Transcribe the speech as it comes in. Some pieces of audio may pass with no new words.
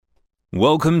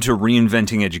Welcome to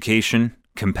Reinventing Education,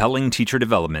 Compelling Teacher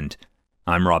Development.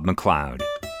 I'm Rob McLeod.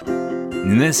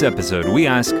 In this episode, we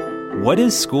ask, what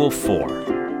is school for?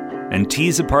 And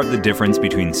tease apart the difference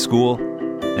between school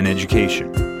and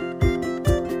education.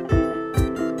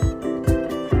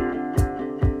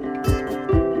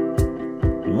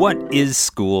 What is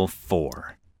school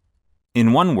for?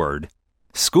 In one word,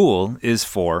 school is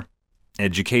for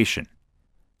education.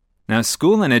 Now,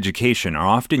 school and education are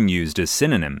often used as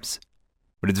synonyms,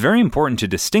 but it's very important to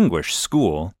distinguish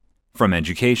school from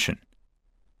education.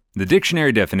 The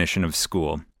dictionary definition of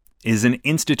school is an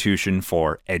institution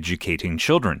for educating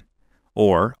children,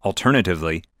 or,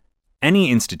 alternatively,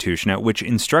 any institution at which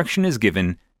instruction is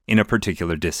given in a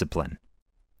particular discipline.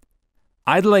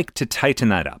 I'd like to tighten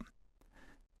that up.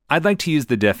 I'd like to use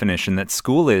the definition that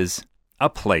school is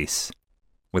a place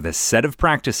with a set of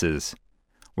practices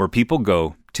where people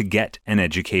go to get an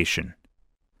education.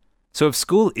 So if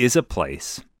school is a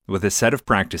place with a set of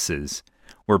practices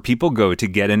where people go to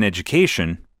get an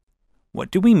education,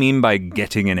 what do we mean by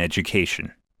getting an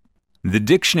education? The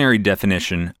dictionary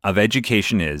definition of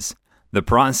education is the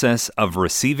process of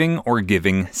receiving or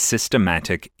giving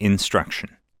systematic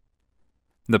instruction.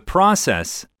 The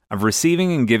process of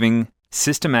receiving and giving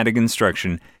systematic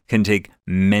instruction can take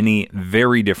many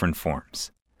very different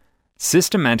forms.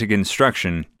 Systematic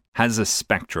instruction has a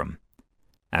spectrum.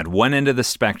 At one end of the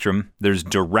spectrum, there's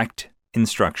direct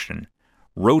instruction,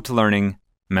 rote learning,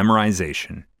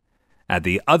 memorization. At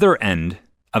the other end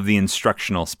of the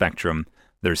instructional spectrum,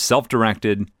 there's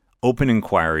self-directed, open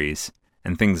inquiries,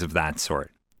 and things of that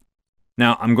sort.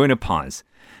 Now, I'm going to pause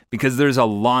because there's a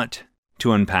lot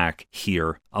to unpack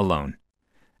here alone.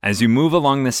 As you move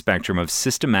along the spectrum of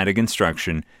systematic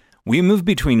instruction, we move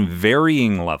between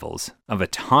varying levels of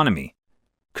autonomy,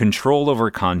 control over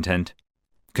content,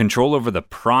 control over the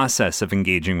process of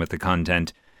engaging with the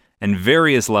content, and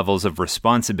various levels of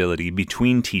responsibility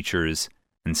between teachers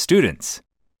and students.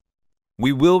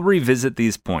 We will revisit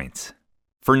these points.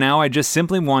 For now, I just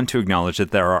simply want to acknowledge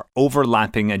that there are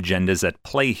overlapping agendas at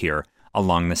play here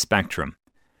along the spectrum.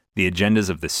 The agendas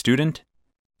of the student,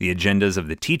 the agendas of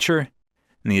the teacher,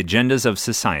 and the agendas of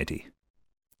society.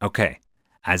 Okay,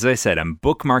 as I said, I'm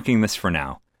bookmarking this for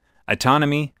now.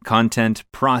 Autonomy, content,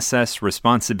 process,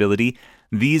 responsibility,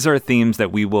 these are themes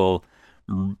that we will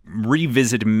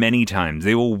revisit many times.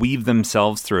 They will weave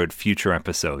themselves throughout future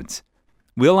episodes.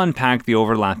 We'll unpack the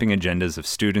overlapping agendas of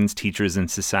students, teachers,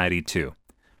 and society too.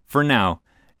 For now,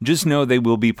 just know they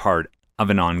will be part of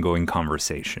an ongoing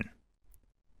conversation.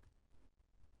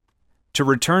 To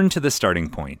return to the starting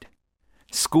point,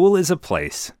 school is a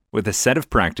place with a set of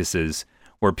practices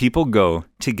where people go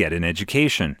to get an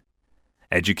education.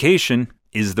 Education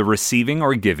is the receiving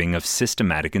or giving of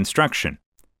systematic instruction.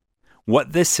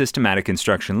 What this systematic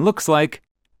instruction looks like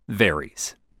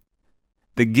varies.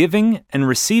 The giving and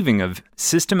receiving of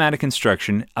systematic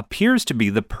instruction appears to be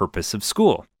the purpose of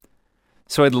school.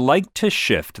 So I'd like to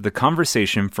shift the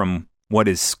conversation from what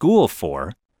is school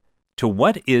for to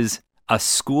what is a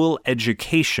school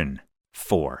education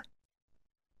for.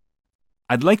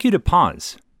 I'd like you to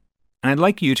pause, and I'd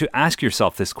like you to ask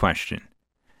yourself this question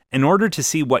in order to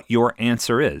see what your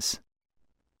answer is.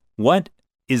 What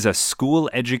is a school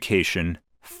education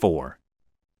for?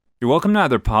 You're welcome to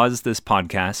either pause this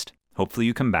podcast, hopefully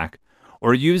you come back,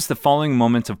 or use the following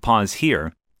moments of pause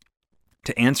here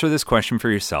to answer this question for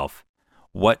yourself.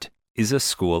 What is a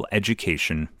school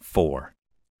education for?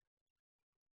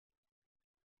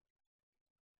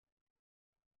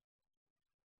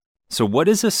 So what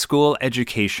is a school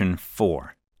education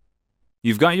for?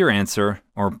 You've got your answer,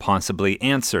 or possibly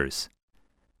answers.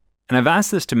 And I've asked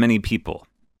this to many people.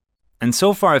 And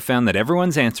so far I've found that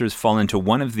everyone's answers fall into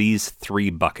one of these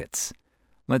three buckets.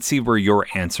 Let's see where your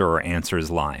answer or answers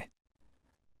lie.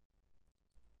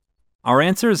 Our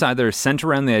answers either center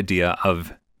around the idea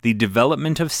of the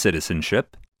development of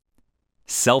citizenship,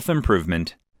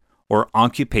 self-improvement, or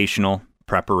occupational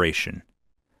preparation.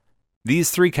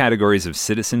 These three categories of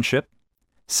citizenship,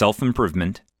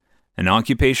 self-improvement, and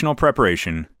occupational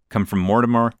preparation come from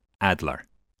Mortimer Adler.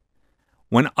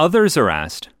 When others are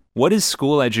asked, what is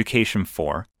school education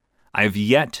for? I have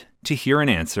yet to hear an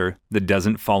answer that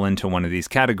doesn't fall into one of these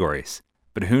categories.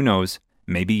 But who knows,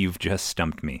 maybe you've just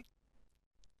stumped me.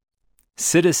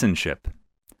 Citizenship.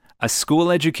 A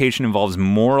school education involves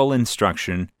moral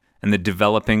instruction and the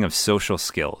developing of social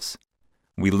skills.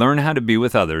 We learn how to be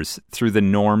with others through the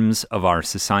norms of our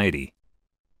society.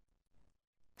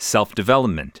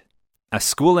 Self-development. A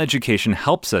school education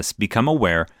helps us become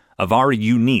aware of our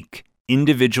unique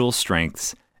individual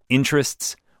strengths,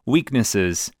 interests,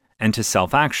 weaknesses, and to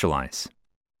self-actualize.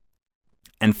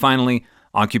 And finally,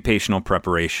 occupational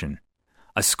preparation.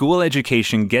 A school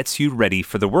education gets you ready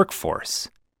for the workforce.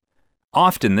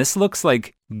 Often, this looks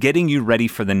like getting you ready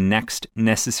for the next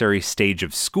necessary stage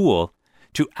of school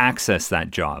to access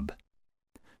that job.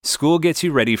 School gets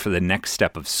you ready for the next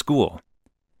step of school.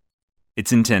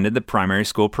 It's intended that primary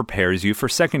school prepares you for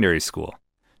secondary school.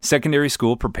 Secondary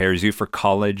school prepares you for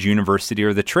college, university,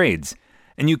 or the trades,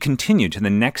 and you continue to the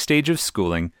next stage of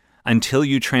schooling until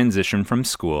you transition from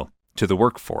school to the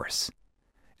workforce.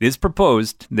 It is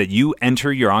proposed that you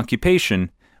enter your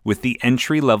occupation with the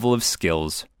entry level of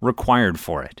skills required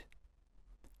for it.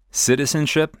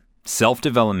 Citizenship,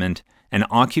 self-development, and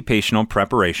occupational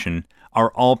preparation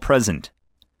are all present,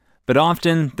 but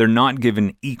often they're not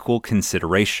given equal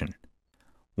consideration.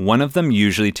 One of them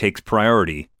usually takes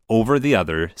priority over the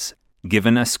others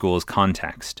given a school's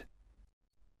context.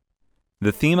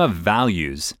 The theme of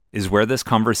values is where this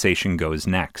conversation goes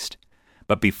next,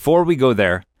 but before we go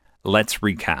there, let's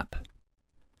recap.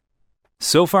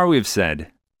 So far we've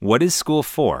said, what is school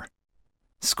for?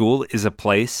 School is a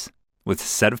place with a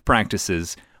set of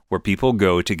practices where people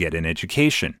go to get an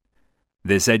education.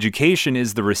 This education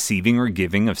is the receiving or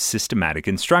giving of systematic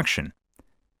instruction.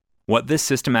 What this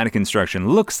systematic instruction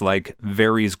looks like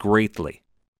varies greatly.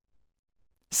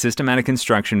 Systematic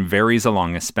instruction varies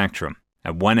along a spectrum.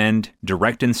 At one end,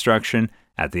 direct instruction.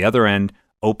 At the other end,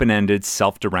 open-ended,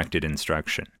 self-directed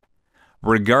instruction.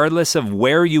 Regardless of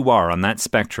where you are on that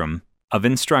spectrum of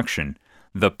instruction,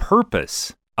 the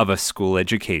purpose of a school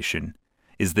education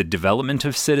is the development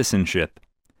of citizenship,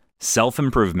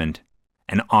 self-improvement,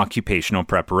 and occupational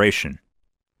preparation.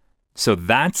 So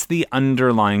that's the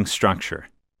underlying structure.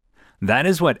 That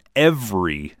is what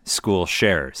every school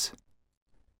shares.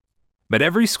 But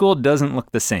every school doesn't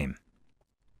look the same.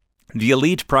 The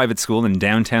elite private school in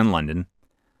downtown London,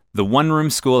 the one-room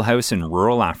schoolhouse in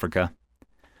rural Africa,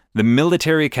 the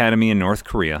military academy in North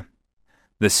Korea,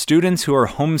 the students who are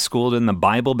homeschooled in the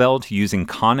Bible Belt using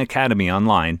Khan Academy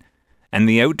online, and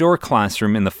the outdoor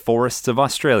classroom in the forests of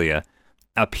Australia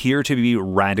appear to be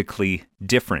radically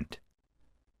different.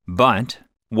 But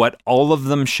what all of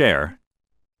them share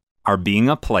are being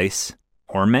a place,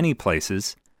 or many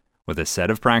places, with a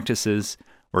set of practices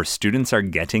where students are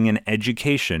getting an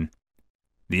education.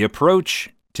 The approach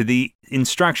to the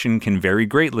instruction can vary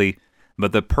greatly,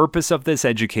 but the purpose of this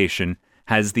education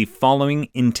has the following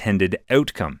intended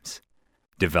outcomes: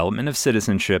 development of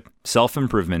citizenship,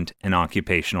 self-improvement, and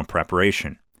occupational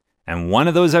preparation. And one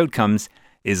of those outcomes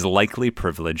is likely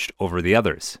privileged over the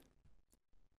others.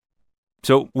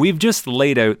 So we've just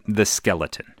laid out the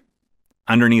skeleton.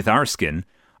 Underneath our skin,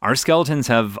 our skeletons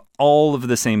have all of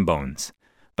the same bones,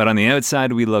 but on the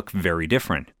outside we look very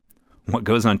different. What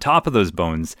goes on top of those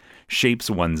bones shapes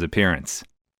one's appearance.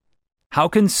 How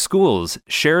can schools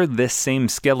share this same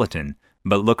skeleton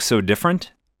but look so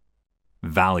different?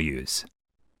 Values.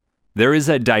 There is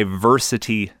a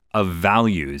diversity of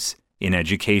values in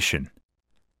education.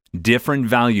 Different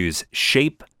values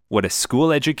shape what a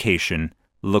school education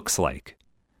looks like.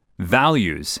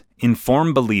 Values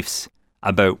inform beliefs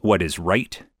about what is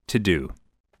right to do.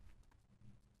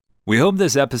 We hope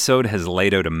this episode has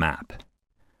laid out a map.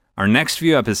 Our next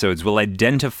few episodes will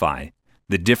identify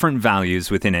the different values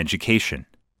within education.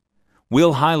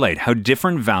 We'll highlight how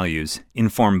different values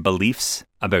inform beliefs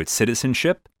about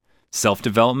citizenship,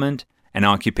 self-development, and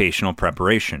occupational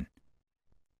preparation.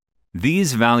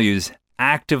 These values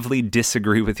actively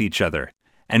disagree with each other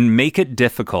and make it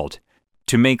difficult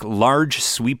to make large,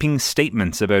 sweeping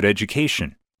statements about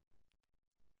education.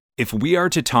 If we are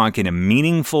to talk in a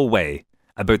meaningful way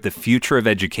about the future of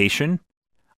education,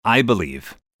 I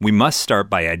believe we must start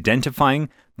by identifying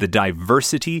the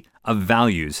diversity of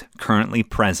values currently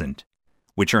present,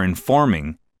 which are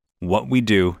informing what we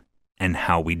do and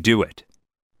how we do it.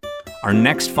 Our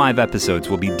next 5 episodes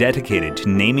will be dedicated to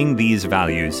naming these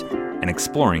values and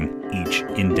exploring each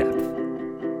in depth.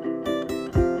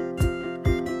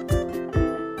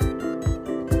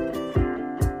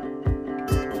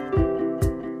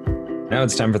 Now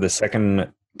it's time for the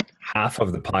second half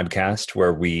of the podcast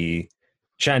where we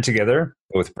chat together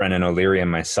with Brennan O'Leary and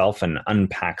myself and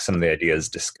unpack some of the ideas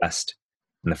discussed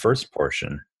in the first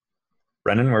portion.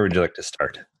 Brennan, where would you like to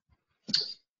start?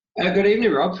 Good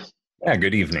evening, Rob. Yeah,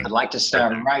 good evening. I'd like to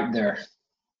start right there.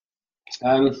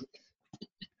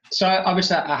 So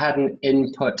obviously I had an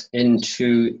input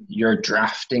into your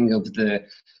drafting of the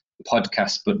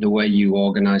podcast, but the way you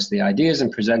organized the ideas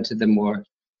and presented them were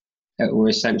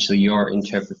essentially your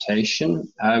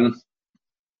interpretation.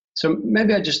 So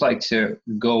maybe I'd just like to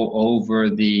go over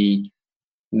the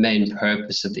main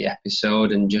purpose of the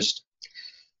episode and just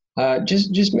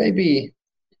maybe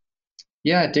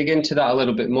Yeah, dig into that a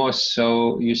little bit more.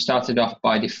 So you started off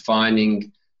by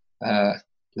defining uh,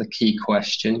 the key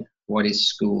question: what is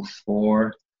school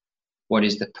for? What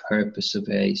is the purpose of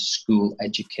a school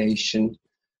education?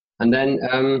 And then,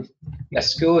 a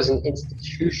school is an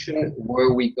institution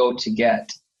where we go to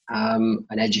get an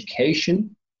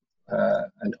education,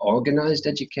 an organized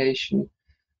education.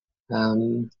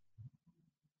 Um,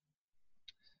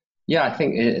 yeah, I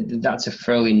think that's a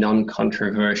fairly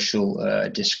non-controversial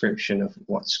description of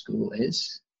what school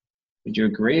is. Would you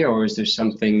agree, or is there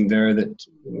something there that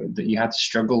you had to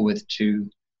struggle with to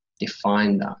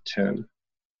define that term?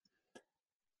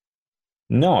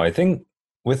 No, I think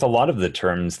with a lot of the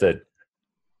terms that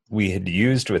we had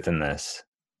used within this,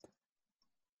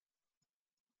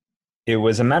 it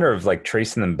was a matter of like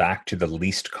tracing them back to the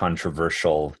least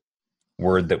controversial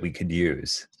word that we could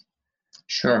use.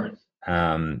 Sure.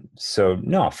 So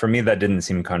no, for me that didn't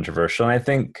seem controversial. And I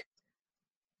think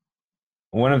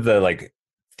one of the like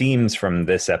themes from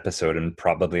this episode and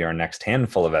probably our next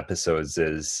handful of episodes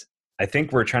is I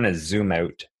think we're trying to zoom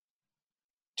out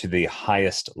to the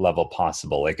highest level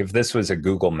possible. Like if this was a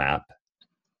Google map,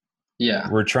 Yeah.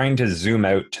 we're trying to zoom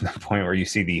out to the point where you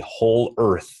see the whole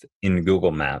Earth in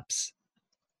Google Maps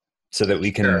so that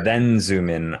we can Sure. then zoom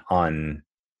in on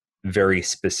very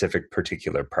specific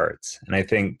particular parts. And I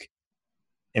think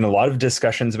in a lot of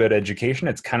discussions about education,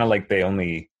 it's kind of like they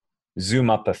only zoom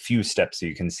up a few steps so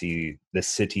you can see the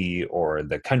city or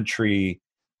the country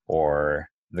or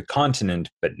the continent,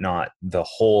 but not the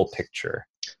whole picture.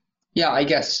 Yeah, I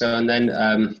guess so. And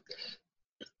then,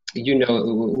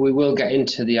 we will get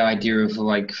into the idea of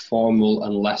like formal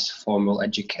and less formal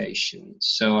education.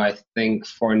 So I think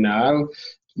for now,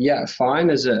 yeah, fine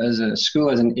as a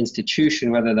school, as an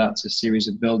institution, whether that's a series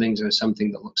of buildings or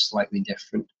something that looks slightly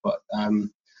different. But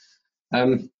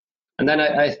and then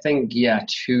I think, yeah,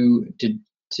 to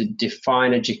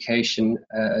define education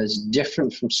as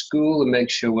different from school and make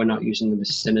sure we're not using them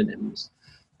as synonyms.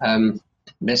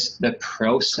 The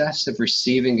process of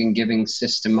receiving and giving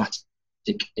systematic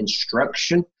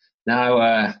instruction.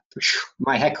 Now,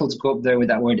 my heckles go up there with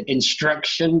that word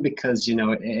instruction because,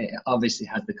 it obviously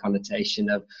has the connotation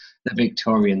of the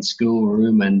Victorian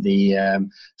schoolroom and the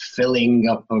filling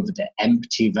up of the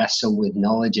empty vessel with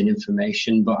knowledge and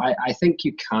information. But I think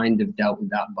you kind of dealt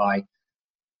with that by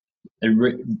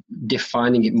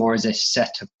defining it more as a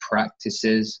set of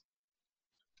practices.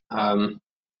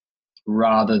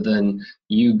 Rather than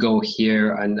you go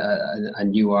here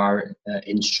and you are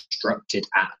instructed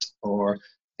at, or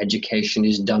education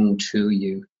is done to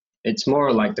you. It's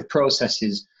more like the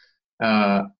processes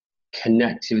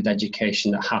connected with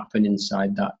education that happen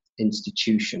inside that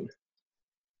institution.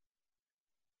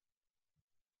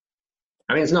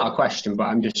 I mean, it's not a question, but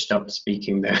I'm just stopped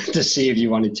speaking there to see if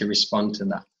you wanted to respond to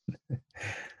that.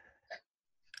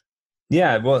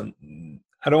 Yeah, well,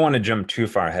 I don't want to jump too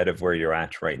far ahead of where you're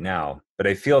at right now, but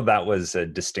I feel that was a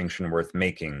distinction worth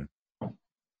making.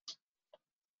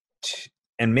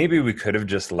 And maybe we could have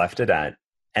just left it at,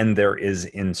 and there is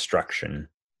instruction.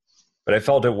 But I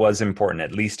felt it was important,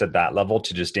 at least at that level,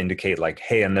 to just indicate like,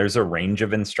 hey, and there's a range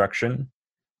of instruction,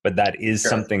 but that is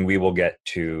something we will get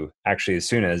to actually as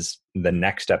soon as the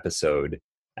next episode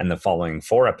and the following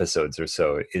 4 episodes or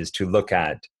so, is to look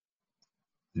at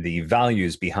the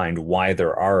values behind why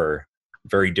there are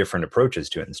very different approaches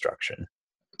to instruction.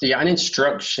 Yeah, and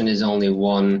instruction is only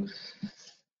one.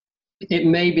 It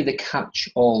may be the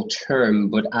catch-all term,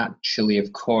 but actually,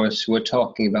 of course, we're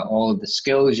talking about all of the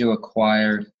skills you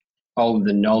acquire, all of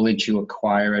the knowledge you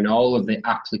acquire, and all of the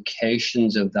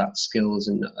applications of that skills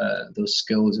and those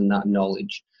skills and that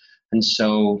knowledge. And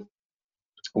so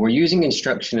we're using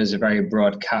instruction as a very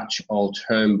broad catch-all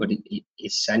term, but it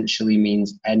essentially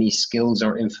means any skills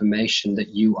or information that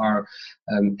you are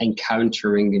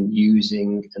encountering and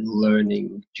using and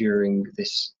learning during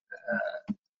this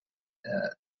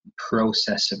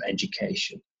process of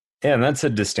education. Yeah, and that's a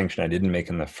distinction I didn't make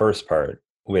in the first part,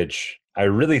 which I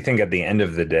really think at the end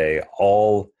of the day,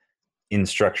 all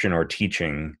instruction or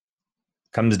teaching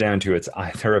comes down to it's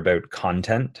either about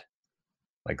content,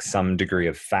 like some degree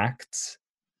of facts,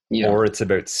 or it's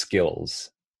about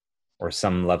skills or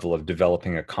some level of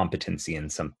developing a competency in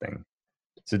something.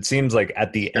 So it seems like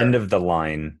at the end of the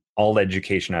line, all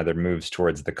education either moves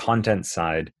towards the content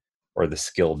side or the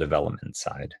skill development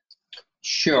side.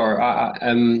 Sure.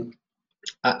 And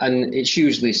it's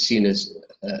usually seen as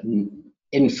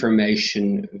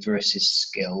information versus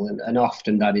skill. And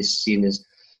often that is seen as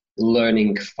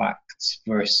learning facts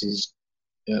versus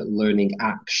learning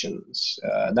actions.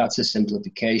 That's a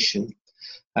simplification.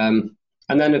 And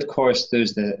then, of course,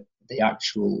 there's the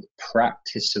actual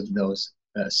practice of those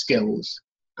skills.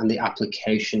 and the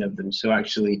application of them. So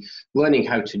actually learning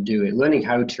how to do it, learning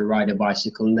how to ride a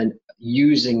bicycle, and then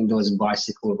using those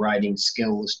bicycle riding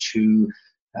skills to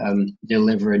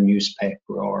deliver a newspaper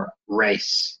or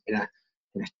race in a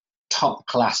top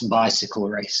class bicycle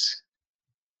race.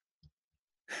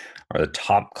 Or the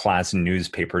top class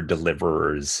newspaper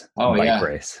deliverers bike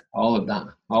race. All of that,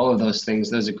 all of those things.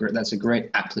 That's a great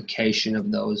application of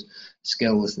those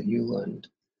skills that you learned.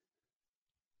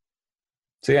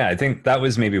 So yeah, I think that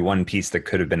was maybe one piece that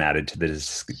could have been added to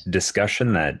this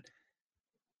discussion, that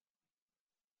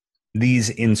these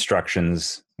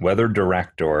instructions, whether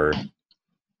direct or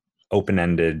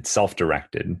open-ended,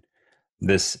 self-directed,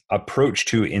 this approach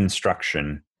to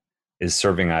instruction is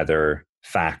serving either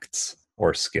facts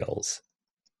or skills.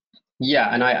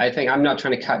 Yeah, and I think I'm not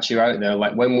trying to catch you out there.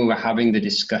 Like when we were having the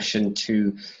discussion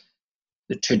to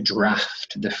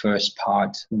draft the first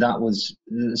part, that was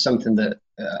something that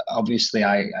obviously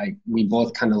we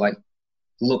both kind of like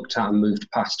looked at and moved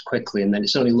past quickly, and then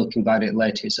it's only looking back at it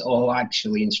later, it's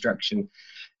actually instruction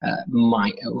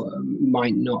might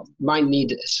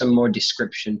need some more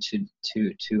description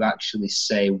to actually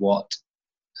say what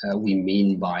we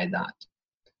mean by that.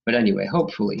 But anyway,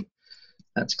 hopefully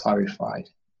that's clarified.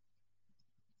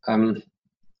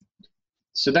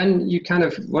 So then you kind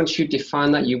of, once you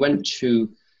define that, you went to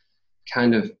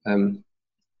kind of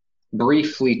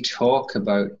briefly talk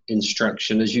about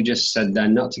instruction, as you just said there,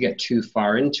 not to get too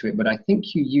far into it, but I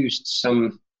think you used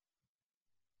some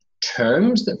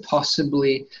terms that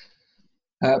possibly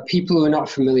people who are not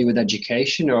familiar with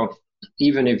education, or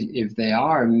even if they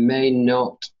are, may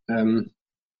not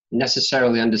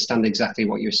necessarily understand exactly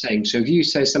what you're saying. So if you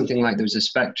say something like there's a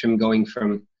spectrum going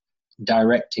from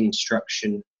direct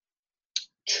instruction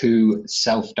to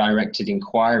self-directed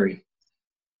inquiry,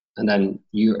 and then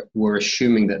you were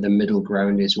assuming that the middle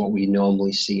ground is what we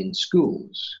normally see in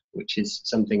schools, which is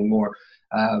something more,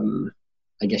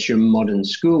 I guess, your modern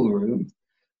schoolroom.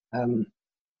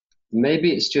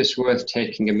 Maybe it's just worth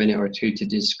taking a minute or two to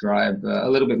describe a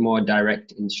little bit more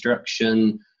direct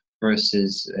instruction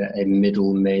versus a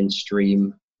middle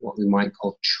mainstream, what we might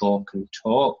call chalk and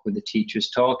talk, with the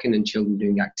teachers talking and children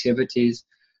doing activities,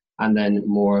 and then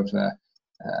more of a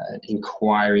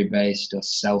inquiry-based or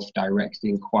self-directed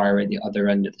inquiry at the other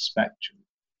end of the spectrum.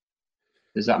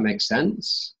 Does that make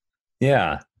sense?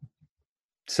 Yeah.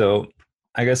 So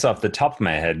I guess off the top of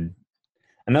my head,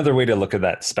 another way to look at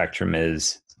that spectrum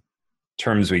is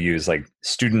terms we use like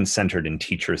student-centered and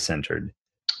teacher-centered.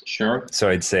 Sure. So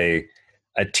I'd say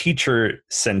a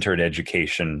teacher-centered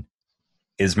education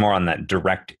is more on that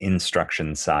direct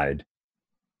instruction side,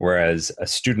 whereas a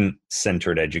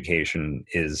student-centered education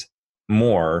is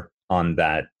more on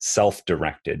that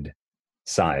self-directed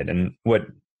side. And what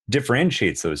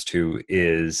differentiates those two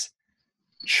is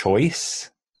choice,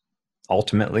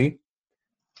 ultimately.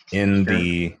 In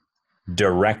the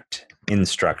direct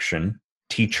instruction,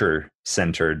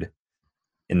 teacher-centered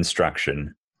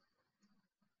instruction,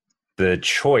 the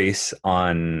choice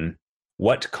on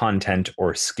what content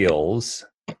or skills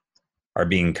are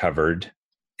being covered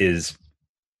is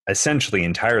essentially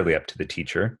entirely up to the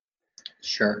teacher.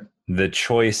 Sure. The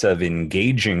choice of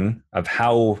engaging, of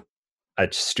how a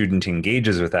student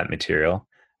engages with that material,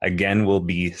 again, will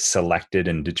be selected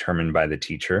and determined by the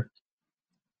teacher.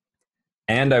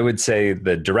 And I would say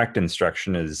the direct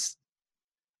instruction is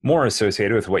more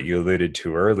associated with what you alluded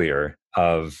to earlier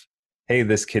of, hey,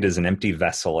 this kid is an empty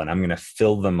vessel and I'm going to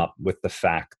fill them up with the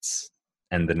facts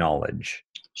and the knowledge.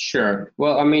 Sure.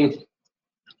 Well, I mean,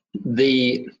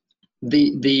 the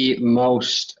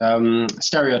most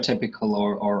stereotypical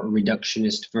or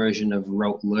reductionist version of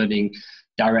rote learning,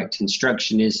 direct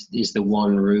instruction, is the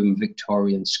one room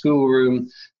Victorian schoolroom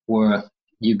where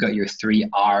you've got your 3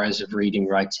 R's of reading,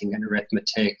 writing, and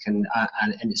arithmetic, and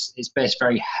it's based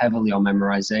very heavily on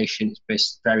memorization. It's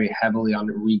based very heavily on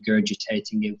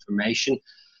regurgitating information.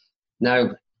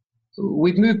 Now,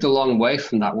 we've moved a long way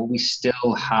from that, where we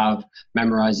still have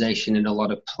memorization in a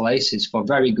lot of places for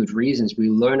very good reasons. We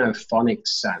learn how phonics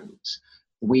sounds.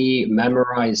 We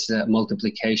memorize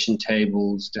multiplication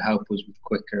tables to help us with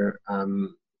quicker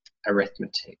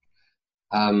arithmetic.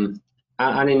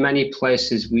 And in many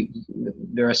places,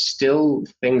 there are still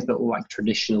things that look like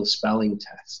traditional spelling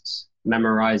tests,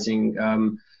 memorizing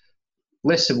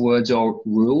lists of words or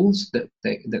rules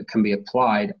that can be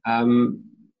applied.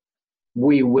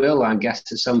 We will, I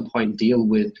guess, at some point deal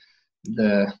with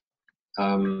the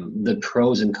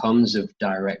pros and cons of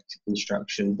direct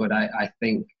instruction, but I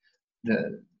think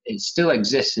that it still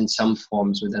exists in some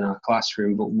forms within our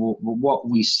classroom. But what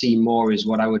we see more is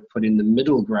what I would put in the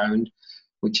middle ground,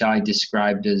 which I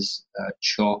described as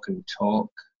chalk and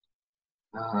talk.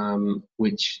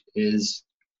 which is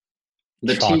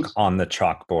the Chalk on the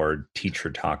chalkboard, teacher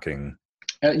talking.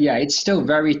 Yeah, it's still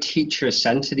very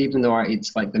teacher-centered, even though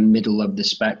it's like the middle of the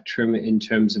spectrum in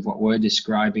terms of what we're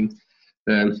describing.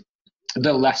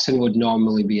 The lesson would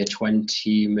normally be a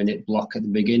 20-minute block at the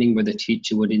beginning where the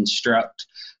teacher would instruct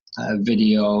a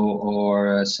video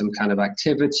or some kind of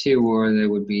activity where there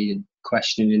would be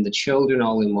questioning the children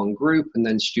all in one group, and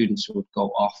then students would go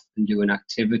off and do an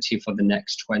activity for the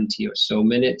next 20 or so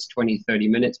minutes, 20, 30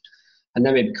 minutes, and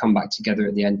then maybe come back together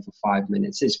at the end for 5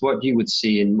 minutes. It's what you would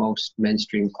see in most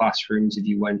mainstream classrooms if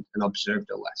you went and observed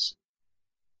a lesson.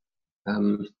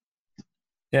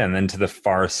 Yeah, and then to the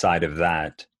far side of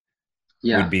that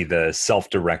would be the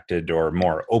self-directed or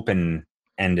more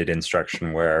open-ended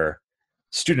instruction where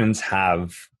students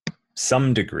have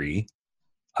some degree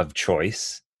of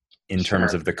choice in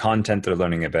terms of the content they're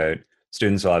learning about.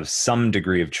 Students will have some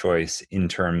degree of choice in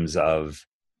terms of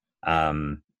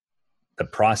the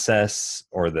process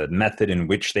or the method in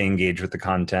which they engage with the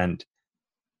content.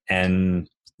 And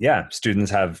yeah,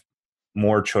 students have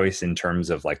more choice in terms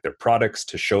of like their products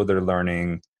to show their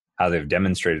learning, how they've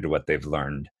demonstrated what they've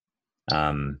learned.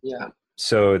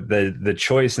 So the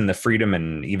choice and the freedom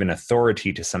and even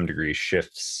authority to some degree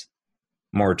shifts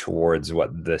more towards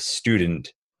what the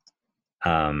student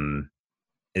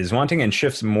is wanting, and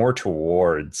shifts more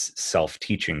towards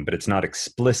self-teaching, but it's not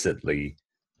explicitly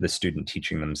the student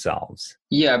teaching themselves.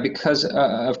 Yeah, because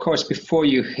of course, before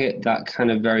you hit that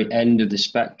kind of very end of the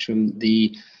spectrum,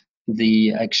 the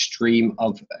extreme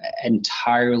of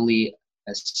entirely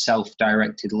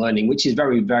self-directed learning, which is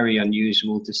very, very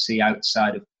unusual to see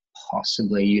outside of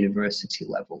possibly a university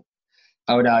level.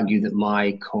 I would argue that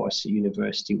my course at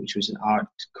university, which was an art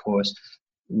course,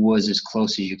 was as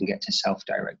close as you can get to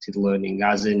self-directed learning,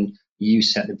 as in you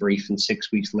set the brief and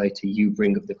 6 weeks later you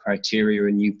bring up the criteria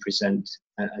and you present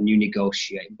and you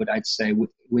negotiate. But I'd say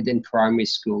within primary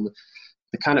school,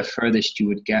 the kind of furthest you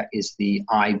would get is the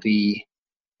IB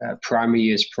primary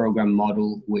years program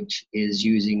model, which is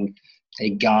using a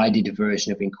guided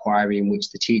version of inquiry in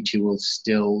which the teacher will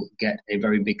still get a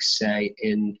very big say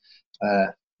in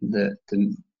the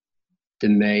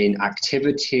main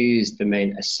activities, the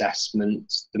main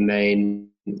assessments, the main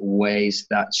ways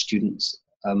that students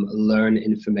learn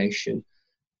information.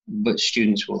 But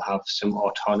students will have some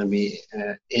autonomy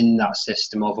in that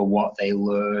system over what they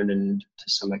learn and to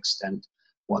some extent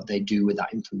what they do with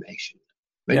that information.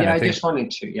 But I just wanted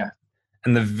to,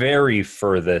 And the very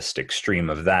furthest extreme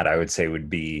of that, I would say, would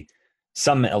be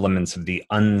some elements of the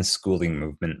unschooling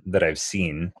movement that I've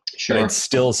seen. But I'd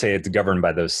still say it's governed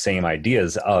by those same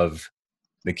ideas of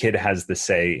the kid has the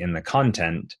say in the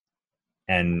content.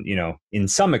 And, you know, in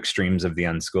some extremes of the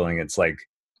unschooling, it's like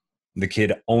the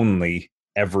kid only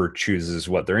ever chooses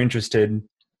what they're interested.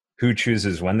 Who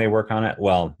chooses when they work on it?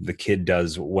 Well, the kid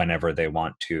does whenever they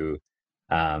want to.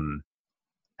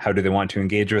 How do they want to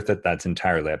engage with it? That's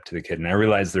entirely up to the kid. And I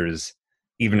realize there's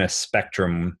even a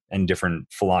spectrum and different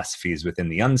philosophies within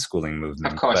the unschooling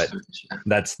movement. Of course, but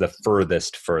that's the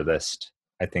furthest,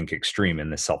 I think, extreme in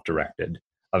the self-directed,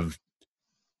 of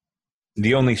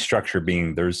the only structure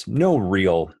being there's no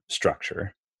real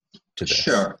structure to this.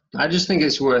 Sure. I just think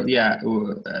it's worth,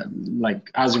 like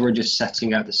as we're just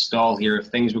setting out the stall here of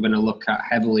things we're going to look at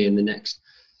heavily in the next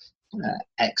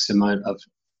X amount of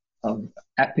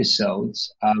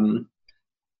episodes.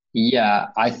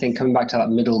 I think coming back to that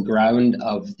middle ground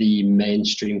of the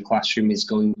mainstream classroom is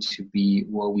going to be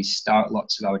where we start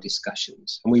lots of our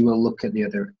discussions. And we will look at the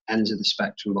other ends of the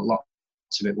spectrum, but lots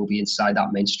of it will be inside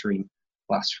that mainstream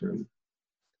classroom.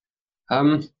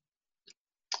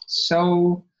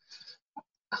 So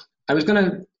I was going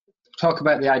to talk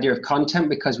about the idea of content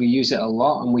because we use it a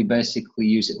lot and we basically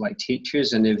use it like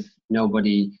teachers. And if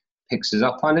nobody picks us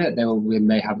up on it, we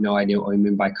may have no idea what we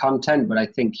mean by content, but I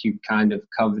think you kind of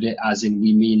covered it, as in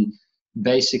we mean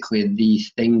basically the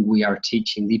thing we are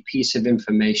teaching, the piece of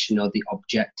information or the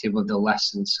objective of the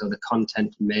lesson. So the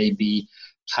content may be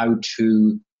how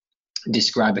to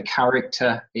describe a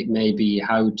character, it may be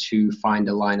how to find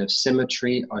a line of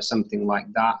symmetry or something like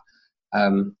that.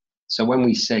 So when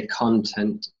we say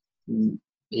content, in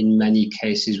many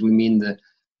cases, we mean the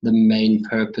main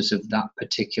purpose of that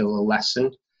particular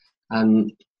lesson.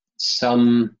 And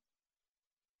some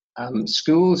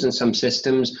schools and some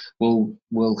systems will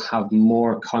have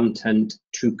more content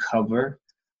to cover,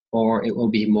 or it will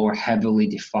be more heavily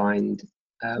defined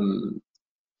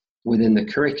within the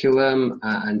curriculum,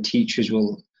 and teachers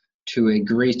will, to a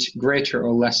greater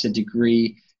or lesser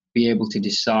degree, be able to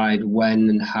decide when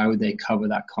and how they cover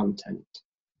that content.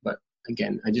 But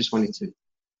again, I just wanted to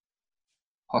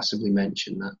possibly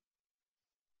mention that.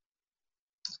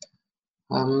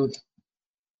 Um,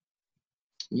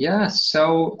 yeah,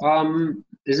 so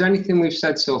is there anything we've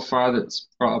said so far that's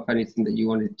brought up anything that you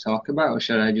wanted to talk about, or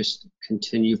should I just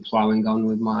continue plowing on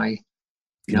with my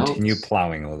Continue notes?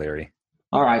 plowing, O'Leary.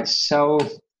 All right, so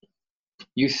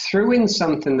you threw in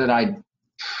something that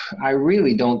I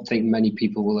really don't think many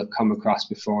people will have come across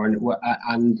before,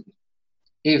 and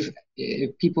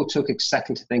if people took a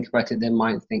second to think about it, they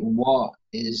might think, what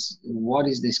is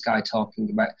this guy talking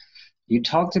about? You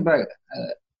talked about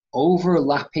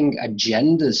overlapping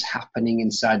agendas happening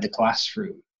inside the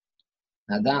classroom.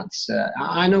 Now that's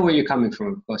I know where you're coming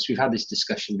from. Of course, we've had this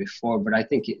discussion before, but I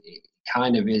think it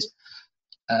kind of is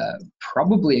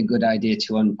probably a good idea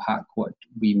to unpack what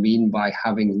we mean by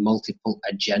having multiple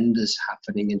agendas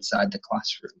happening inside the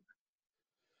classroom.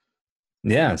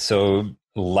 Yeah, so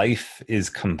life is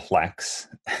complex,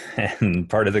 and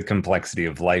part of the complexity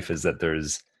of life is that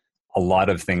there's a lot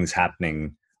of things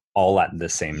happening all at the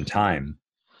same time.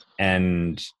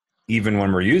 And even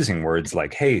when we're using words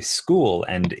like, hey, school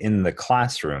and in the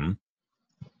classroom,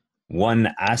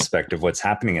 one aspect of what's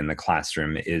happening in the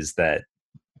classroom is that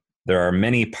there are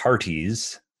many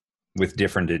parties with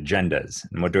different agendas.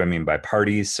 And what do I mean by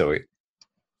parties? So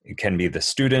it can be the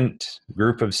student,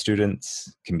 group of students,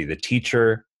 it can be the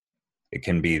teacher, it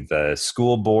can be the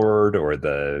school board or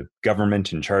the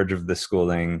government in charge of the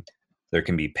schooling. There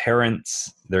can be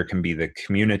parents, there can be the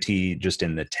community just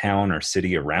in the town or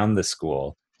city around the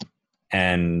school.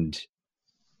 And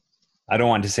I don't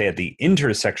want to say at the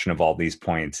intersection of all these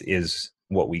points is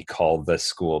what we call the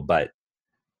school, but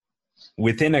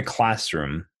within a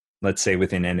classroom, let's say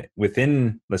within,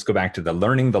 let's go back to the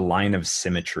learning the line of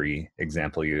symmetry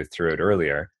example you threw out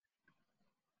earlier.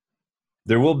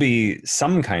 There will be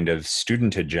some kind of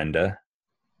student agenda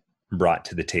brought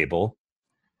to the table,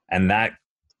 and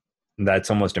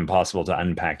that's almost impossible to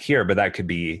unpack here, but that could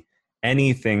be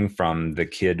anything from the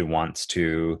kid wants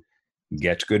to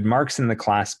get good marks in the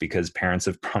class because parents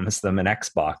have promised them an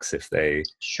Xbox if they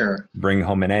bring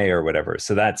home an A or whatever.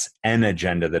 So that's an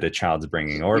agenda that a child's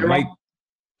bringing. Or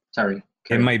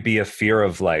it might be a fear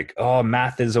of like, oh,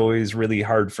 math is always really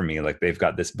hard for me. Like they've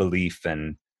got this belief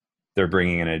and they're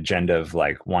bringing an agenda of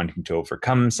like wanting to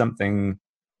overcome something.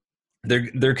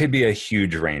 There could be a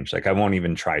huge range. Like I won't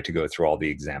even try to go through all the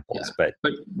examples, but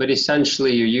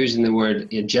essentially you're using the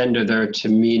word agenda there to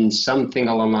mean something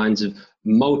along the lines of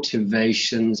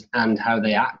motivations and how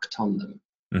they act on them.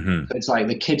 Mm-hmm. So it's like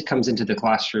the kid comes into the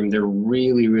classroom, they're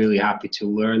really, really happy to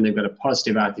learn. They've got a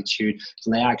positive attitude,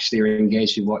 and they actually are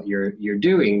engaged with what you're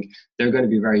doing. They're going to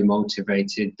be very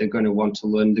motivated. They're going to want to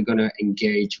learn. They're going to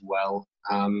engage well.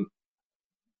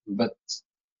 But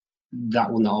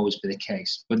that will not always be the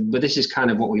case. But this is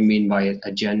kind of what we mean by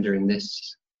agenda in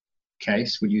this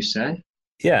case, would you say?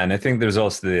 Yeah, and I think there's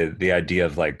also the idea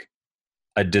of like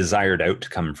a desired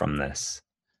outcome from this.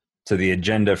 So the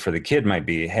agenda for the kid might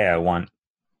be, hey, I want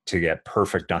to get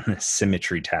perfect on this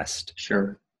symmetry test.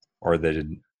 Sure. Or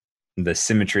the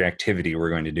symmetry activity we're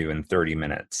going to do in 30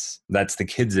 minutes. That's the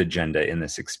kid's agenda in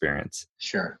this experience.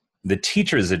 Sure. The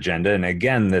teacher's agenda, and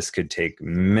again, this could take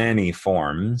many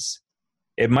forms.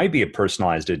 It might be a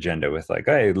personalized agenda with like,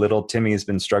 hey, little Timmy has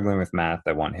been struggling with math.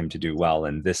 I want him to do well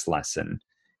in this lesson.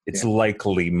 It's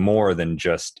likely more than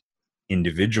just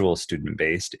individual student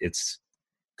based.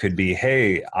 Could be,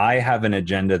 hey, I have an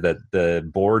agenda that the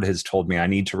board has told me I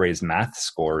need to raise math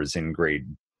scores in grade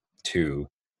 2.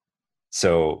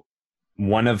 So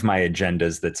one of my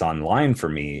agendas that's online for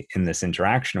me in this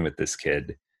interaction with this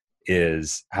kid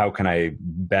is how can I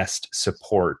best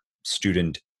support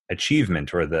student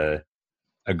achievement or the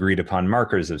agreed upon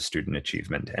markers of student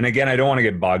achievement. And again, I don't want to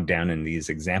get bogged down in these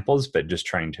examples, but just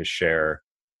trying to share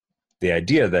the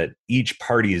idea that each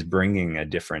party is bringing a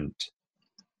different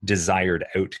desired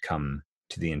outcome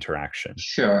to the interaction.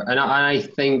 Sure. And I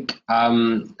think,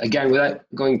 again, without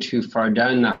going too far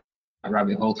down that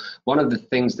rabbit hole, one of the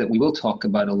things that we will talk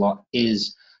about a lot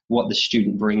is what the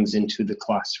student brings into the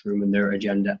classroom and their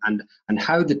agenda, and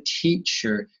how the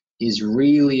teacher is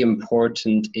really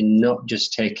important in not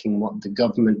just taking what the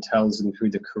government tells them through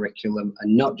the curriculum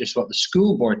and not just what the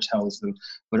school board tells them,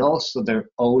 but also their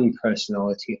own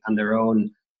personality and their own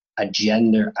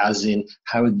agenda, as in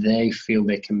how they feel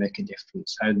they can make a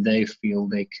difference, how they feel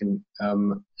they can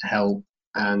help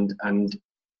and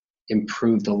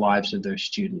improve the lives of their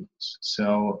students.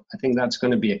 So I think that's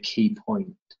going to be a key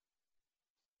point.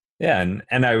 Yeah,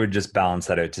 and I would just balance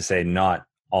that out to say not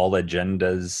all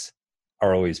agendas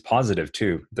are always positive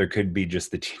too. There could be just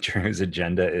the teacher whose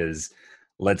agenda is,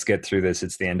 let's get through this.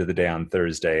 It's the end of the day on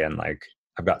Thursday, and like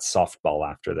I've got softball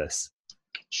after this.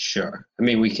 Sure. I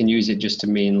mean, we can use it just to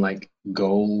mean like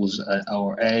goals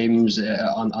or aims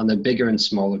on the bigger and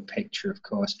smaller picture, of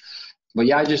course. But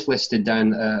yeah, I just listed down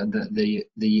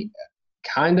the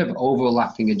kind of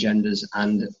overlapping agendas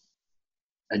and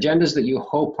agendas that you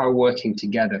hope are working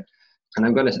together. And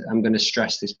I'm gonna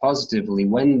stress this positively.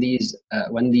 When these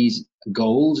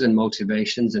goals and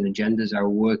motivations and agendas are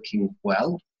working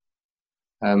well,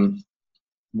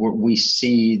 we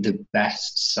see the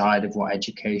best side of what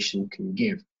education can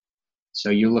give. So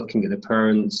you're looking at the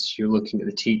parents, you're looking at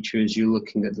the teachers, you're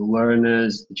looking at the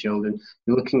learners, the children,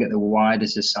 you're looking at the wider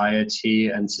society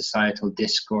and societal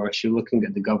discourse, you're looking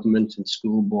at the government and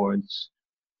school boards.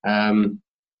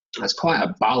 That's quite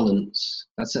a balance.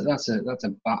 That's a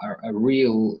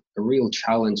real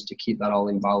challenge to keep that all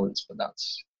in balance, but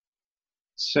that's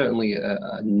certainly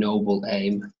a noble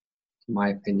aim, in my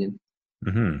opinion.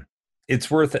 Mm-hmm.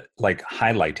 It's worth like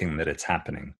highlighting that it's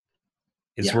happening.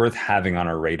 It's worth having on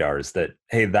our radars that,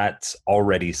 hey, that's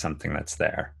already something that's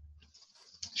there.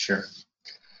 Sure.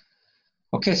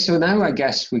 Okay, so now I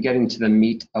guess we're getting to the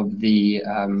meat of the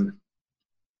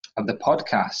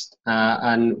podcast.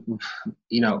 And,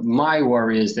 you know, my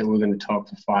worry is that we're going to talk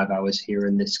for 5 hours here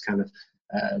in this kind of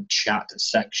chat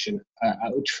section. I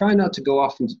would try not to go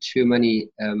off into too many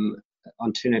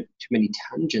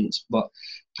tangents, but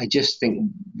I just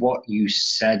think what you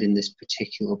said in this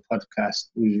particular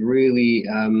podcast was really,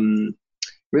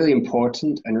 really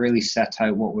important and really set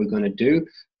out what we're going to do,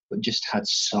 but just had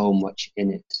so much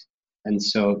in it. And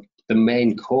so the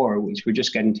main core, which we're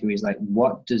just getting to, is like,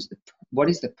 what is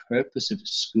the purpose of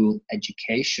school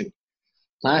education?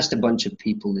 I asked a bunch of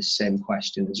people this same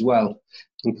question as well,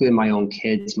 including my own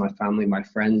kids, my family, my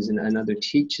friends, and other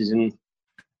teachers. And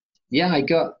yeah, I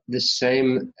got the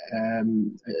same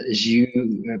as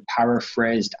you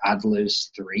paraphrased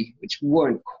Adler's three, which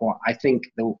weren't quite. I think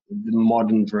the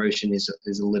modern version is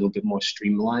a little bit more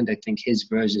streamlined. I think his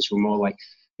versions were more like,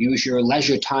 use your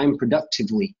leisure time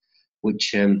productively,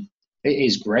 which it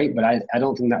is great, but I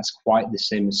don't think that's quite the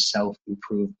same as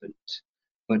self-improvement.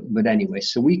 But anyway,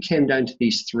 so we came down to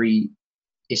these three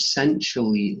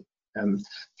essential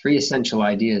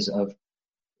ideas of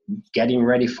getting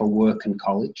ready for work and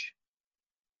college,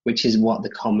 which is what the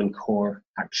Common Core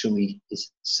actually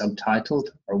is subtitled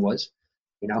or was.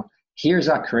 You know, here's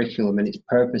our curriculum and its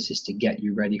purpose is to get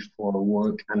you ready for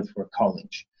work and for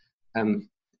college.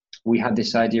 We had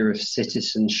this idea of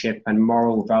citizenship and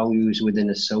moral values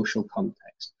within a social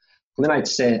context. And then I'd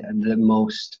say the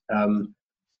most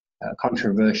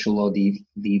controversial or the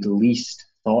least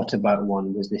thought about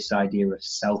one was this idea of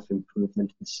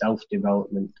self-improvement and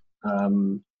self-development.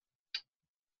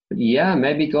 But yeah,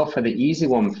 maybe go for the easy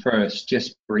one first.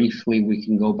 Just briefly, we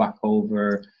can go back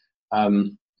over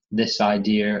this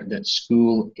idea that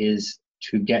school is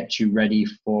to get you ready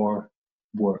for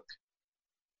work.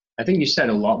 I think you said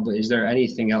a lot, but is there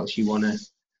anything else you want to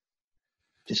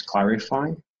just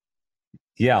clarify?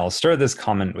 Yeah, I'll start this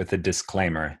comment with a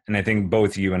disclaimer. And I think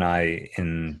both you and I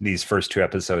in these first 2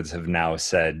 episodes have now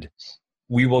said,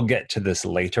 we will get to this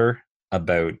later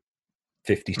about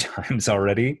 50 times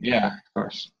already. Yeah, of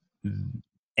course.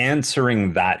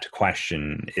 Answering that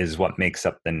question is what makes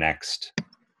up the next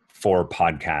 4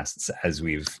 podcasts as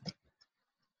we've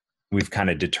kind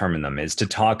of determined them, is to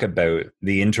talk about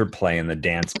the interplay and the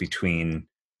dance between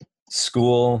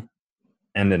school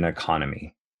and an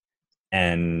economy.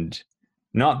 And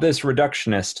not this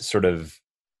reductionist sort of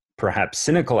perhaps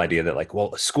cynical idea that like,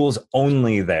 well, school's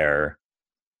only there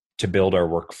to build our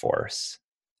workforce.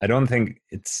 I don't think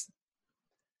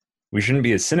we shouldn't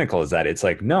be as cynical as that. It's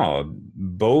like, no,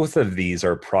 both of these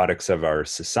are products of our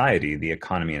society, the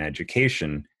economy and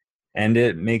education. And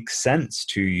it makes sense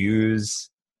to use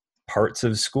parts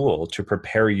of school to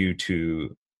prepare you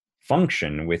to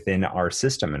function within our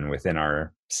system and within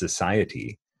our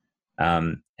society.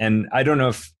 And I don't know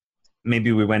if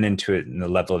maybe we went into it in the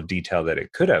level of detail that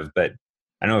it could have, but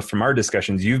I know from our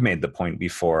discussions, you've made the point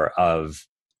before of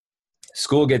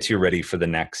school gets you ready for the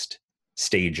next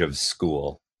stage of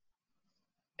school.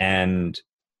 And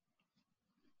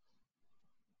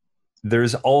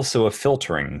there's also a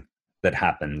filtering that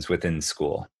happens within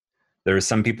school. There are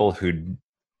some people who,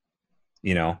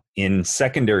 you know, in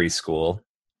secondary school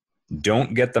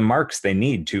don't get the marks they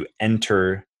need to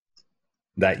enter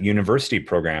that university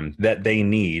program that they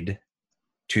need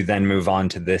to then move on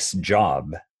to this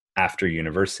job after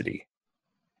university.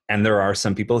 And there are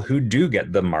some people who do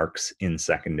get the marks in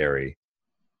secondary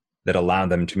that allow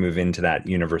them to move into that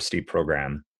university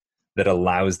program that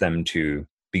allows them to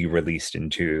be released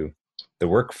into the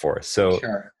workforce. So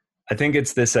Sure. I think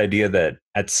it's this idea that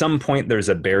at some point there's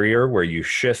a barrier where you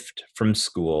shift from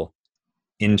school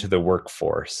into the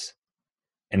workforce.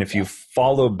 And if you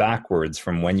follow backwards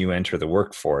from when you enter the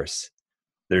workforce,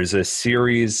 there's a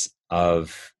series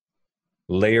of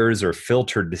layers or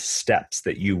filtered steps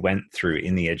that you went through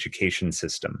in the education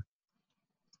system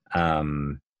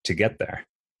to get there.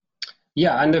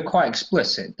 Yeah, and they're quite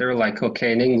explicit. They're like,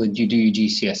 okay, in England, you do your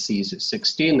GCSEs at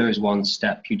 16. There's one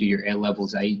step. You do your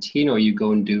A-levels at 18, or you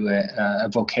go and do a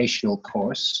vocational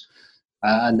course.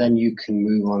 And then you can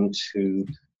move on to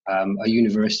a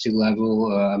university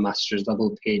level, a master's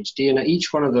level, PhD. And at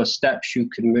each one of those steps, you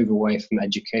can move away from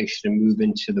education and move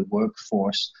into the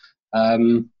workforce.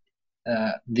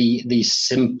 The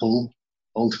simple,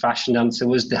 old-fashioned answer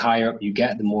was the higher up you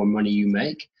get, the more money you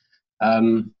make.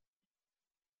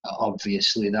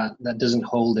 Obviously, that doesn't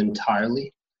hold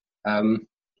entirely.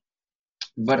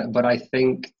 But I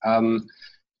think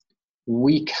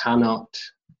we cannot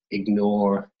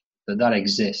ignore that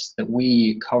exists, that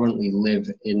we currently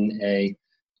live in a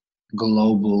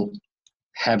global,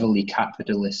 heavily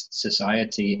capitalist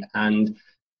society, and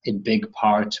a big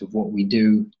part of what we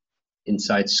do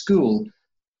inside school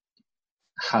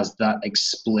has that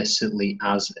explicitly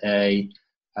as a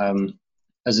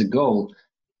goal.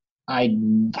 I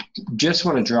just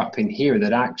want to drop in here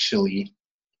that actually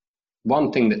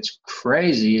one thing that's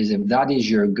crazy is if that is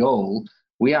your goal,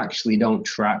 we actually don't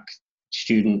track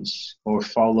students or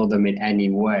follow them in any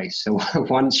way. So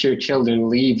once your children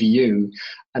leave you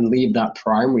and leave that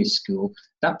primary school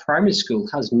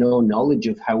has no knowledge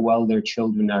of how well their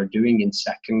children are doing in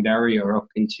secondary or up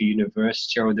into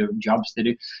university or the jobs they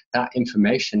do. That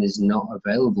information is not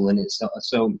available. And it's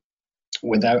so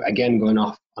without, again, going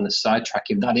off on a sidetrack,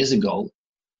 if that is a goal,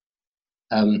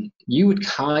 you would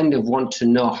kind of want to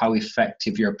know how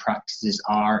effective your practices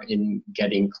are in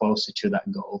getting closer to that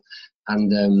goal.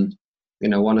 And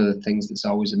one of the things that's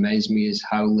always amazed me is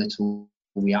how little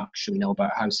we actually know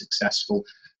about how successful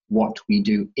what we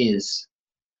do is.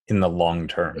 In the long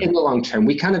term. In the long term.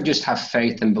 We kind of just have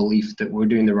faith and belief that we're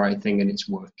doing the right thing and it's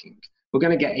working. We're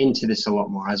going to get into this a lot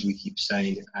more, as we keep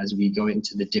saying, as we go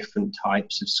into the different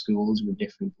types of schools with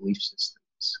different belief systems.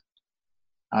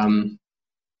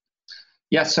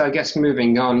 So I guess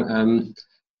moving on,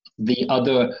 the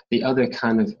other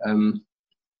kind of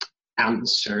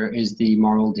answer is the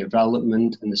moral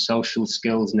development and the social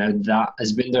skills. Now that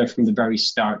has been there from the very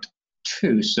start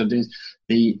too. So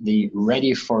the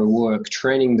ready for work,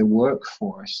 training the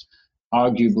workforce,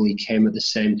 arguably came at the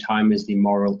same time as the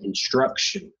moral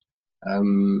instruction,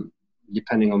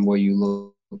 depending on where you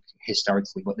look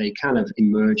historically, but they kind of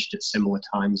emerged at similar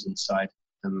times inside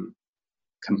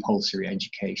compulsory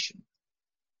education.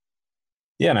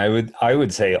 Yeah, and I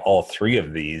would say all three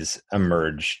of these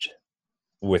emerged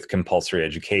with compulsory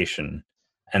education,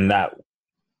 and that,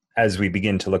 as we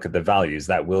begin to look at the values,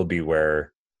 that will be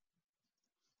where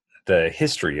the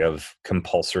history of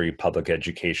compulsory public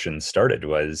education started.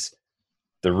 Was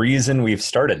the reason we've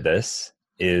started this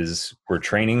is we're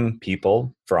training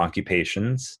people for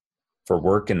occupations, for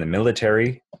work in the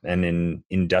military and in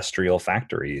industrial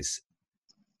factories,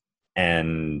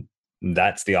 and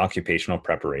that's the occupational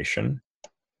preparation.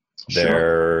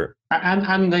 Sure.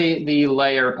 And the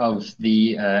layer of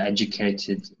the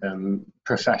educated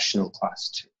professional class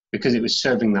too, because it was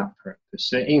serving that purpose.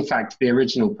 So in fact, the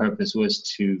original purpose was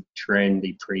to train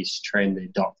the priests, train the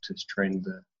doctors, train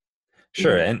the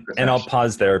Sure, and I'll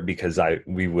pause there because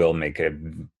we will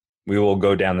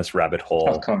go down this rabbit hole.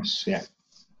 Of course, yeah.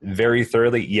 Very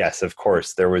thoroughly. Yes, of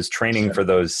course. There was training for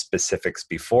those specifics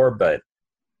before, but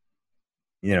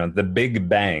the big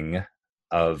bang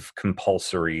of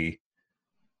compulsory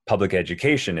public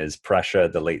education is Prussia,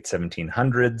 the late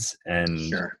 1700s,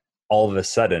 and all of a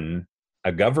sudden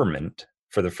a government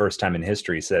for the first time in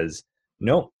history says,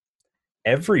 no,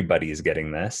 everybody's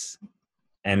getting this,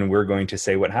 and we're going to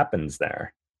say what happens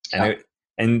there.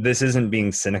 And this isn't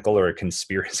being cynical or a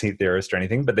conspiracy theorist or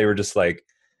anything, but they were just like,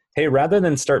 hey, rather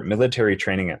than start military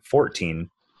training at 14,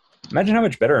 imagine how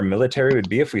much better our military would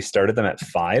be if we started them at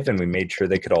 5 and we made sure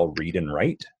they could all read and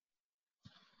write.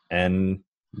 And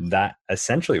that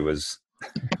essentially was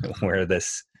where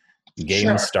this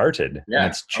game started. Yeah. And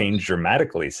it's changed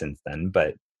dramatically since then,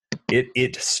 but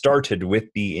it started with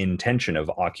the intention of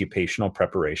occupational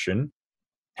preparation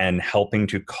and helping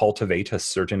to cultivate a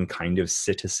certain kind of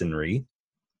citizenry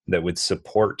that would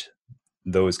support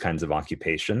those kinds of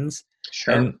occupations.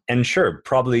 Sure. And sure,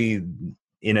 probably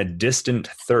in a distant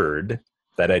third,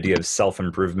 that idea of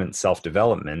self-improvement,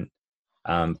 self-development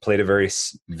played a very,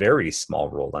 very small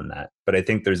role in that. But I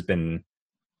think there's been,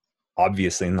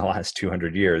 obviously in the last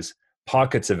 200 years,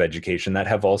 pockets of education that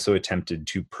have also attempted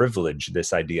to privilege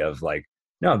this idea of like,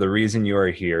 no, the reason you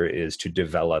are here is to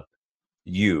develop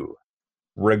you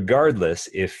regardless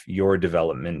if your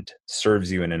development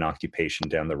serves you in an occupation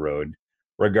down the road,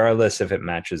 regardless if it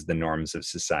matches the norms of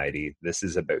society. This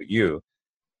is about you.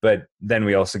 But then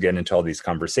we also get into all these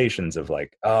conversations of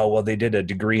like, oh, well, they did a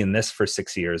degree in this for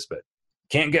 6 years, but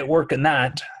can't get work in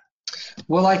that.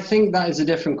 Well, I think that is a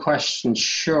different question,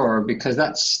 sure, because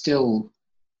it's still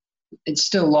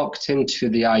locked into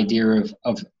the idea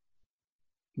of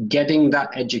getting that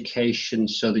education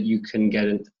so that you can get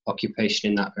an occupation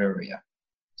in that area.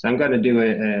 So I'm going to do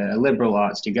a liberal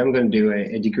arts degree. I'm going to do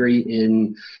a degree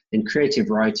in creative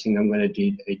writing. I'm going to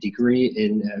do a degree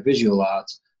in visual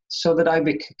arts so that I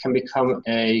can become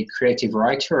a creative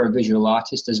writer or a visual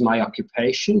artist as my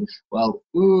occupation. Well,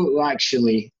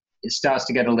 actually, it starts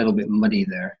to get a little bit muddy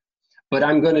there. But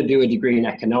I'm going to do a degree in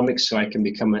economics so I can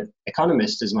become an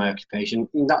economist as my occupation.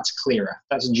 That's clearer.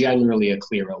 That's generally a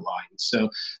clearer line. So,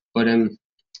 but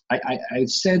I'd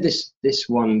say this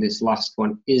last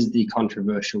one is the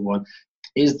controversial one,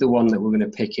 is the one that we're going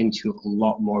to pick into a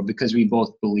lot more, because we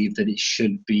both believe that it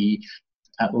should be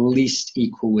at least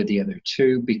equal with the other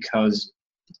two, because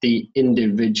the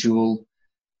individual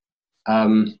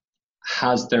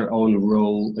has their own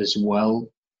role as well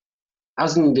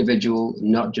as an individual,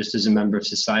 not just as a member of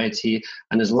society.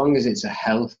 And as long as it's a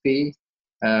healthy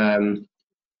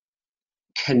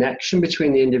connection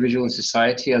between the individual and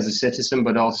society as a citizen,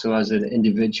 but also as an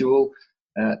individual,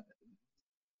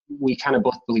 we kind of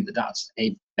both believe that that's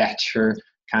a better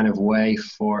kind of way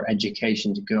for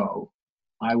education to go.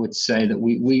 I would say that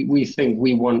we think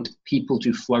we want people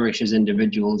to flourish as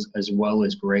individuals as well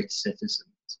as great citizens.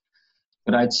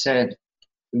 But I'd say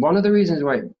one of the reasons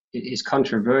why it is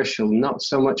controversial, not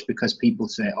so much because people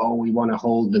say, oh, we want to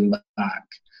hold them back.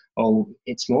 Oh,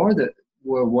 it's more that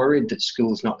we're worried that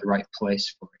school's not the right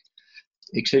place for it.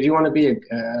 Because if you want to be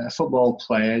a football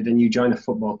player, then you join a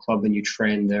football club and you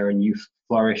train there and you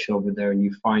flourish over there and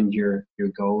you find your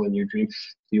goal and your dream.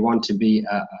 If you want to be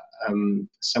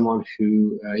someone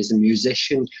who is a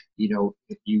musician, you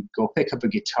go pick up a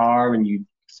guitar and you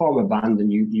form a band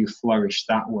and you flourish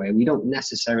that way. We don't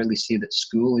necessarily see that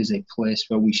school is a place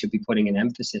where we should be putting an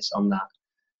emphasis on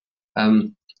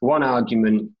that. One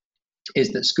argument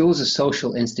is that school is a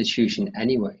social institution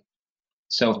anyway.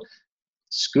 So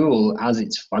school, as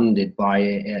it's funded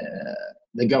by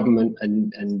the government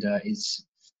and is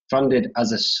funded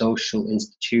as a social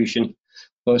institution,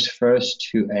 those first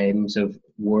two aims of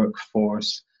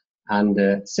workforce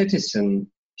and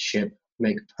citizenship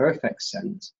make perfect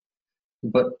sense.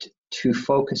 But to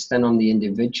focus then on the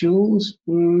individuals,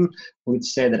 I would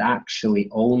say that actually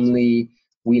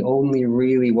we only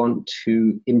really want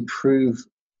to improve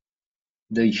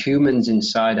the humans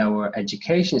inside our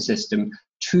education system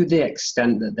to the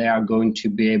extent that they are going to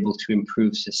be able to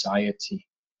improve society.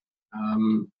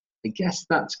 I guess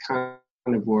that's kind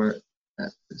of where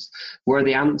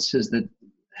the answers that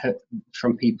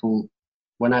from people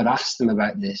when I've asked them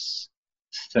about this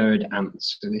third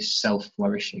answer, this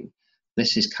self-flourishing.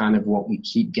 This is kind of what we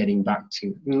keep getting back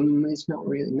to. Maybe it's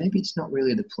not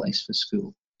really the place for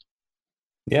school.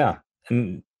 Yeah.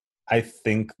 And I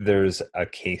think there's a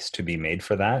case to be made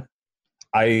for that.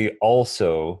 I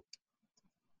also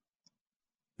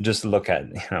just look at,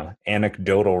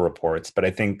 anecdotal reports, but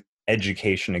I think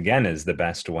education again is the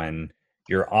best when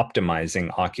you're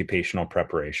optimizing occupational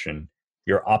preparation,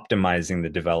 you're optimizing the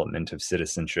development of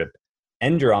citizenship,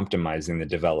 and you're optimizing the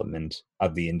development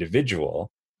of the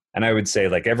individual. And I would say,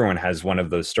 like, everyone has one of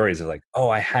those stories of like, oh,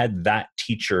 I had that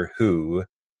teacher who,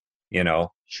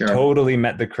 Sure. Totally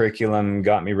met the curriculum,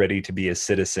 got me ready to be a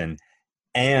citizen.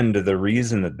 And the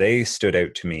reason that they stood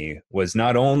out to me was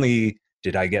not only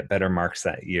did I get better marks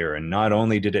that year, and not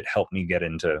only did it help me get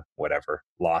into whatever,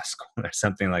 law school or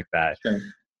something like that. Sure.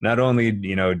 Not only,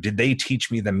 did they teach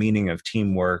me the meaning of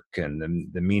teamwork and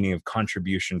the meaning of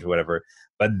contribution to whatever,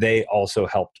 but they also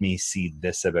helped me see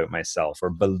this about myself or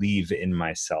believe in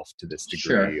myself to this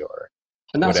degree. Sure. Or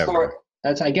and that's whatever.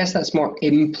 I guess that's more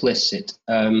implicit,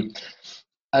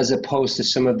 as opposed to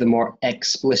some of the more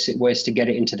explicit ways to get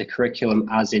it into the curriculum,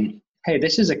 as in, hey,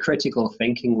 this is a critical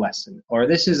thinking lesson, or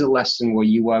this is a lesson where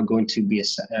you are going to be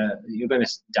you're going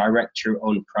to direct your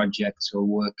own projects or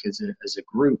work as a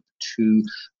group to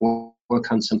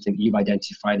work on something that you've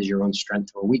identified as your own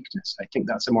strength or weakness. I think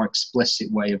that's a more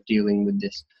explicit way of dealing with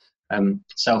this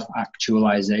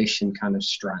self-actualization kind of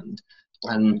strand.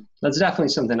 And that's definitely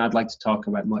something I'd like to talk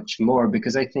about much more,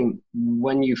 because I think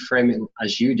when you frame it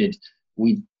as you did,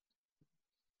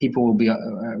 people will be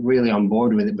really on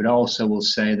board with it, but also will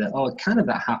say that, oh, kind of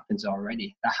that happens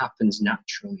already. That happens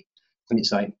naturally. And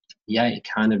it's like, yeah, it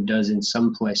kind of does in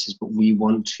some places, but we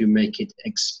want to make it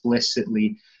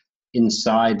explicitly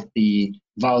inside the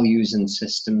values and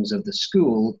systems of the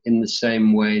school in the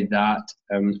same way that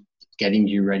getting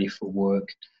you ready for work,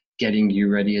 getting you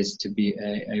ready as to be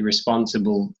a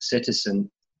responsible citizen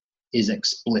is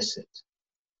explicit.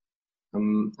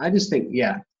 I just think,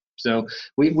 yeah. So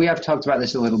we have talked about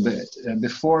this a little bit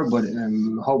before, but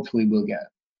hopefully we'll get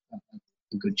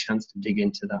a good chance to dig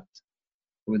into that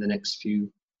over the next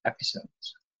few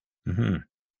episodes. Mm-hmm.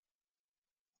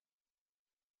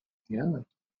 Yeah.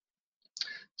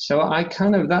 So I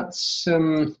kind of, that's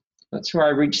where I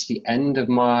reached the end of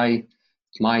my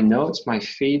notes, my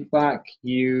feedback.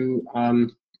 You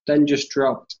then just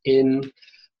dropped in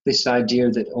this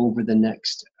idea that over the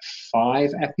next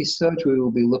 5 episodes, we will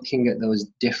be looking at those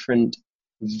different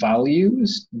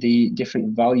values, the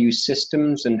different value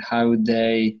systems and how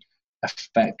they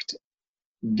affect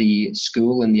the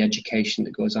school and the education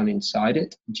that goes on inside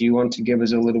it. Do you want to give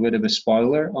us a little bit of a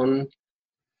spoiler on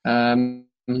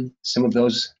some of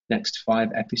those next 5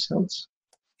 episodes?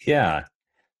 Yeah.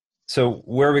 So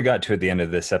where we got to at the end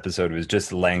of this episode was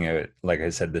just laying out, like I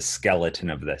said, the skeleton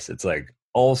of this. It's like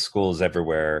all schools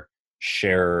everywhere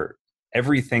share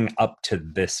everything up to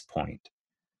this point.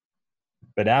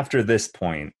 But after this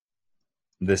point,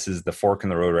 this is the fork in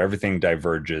the road where everything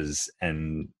diverges,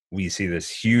 and we see this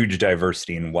huge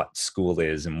diversity in what school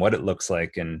is and what it looks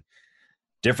like, and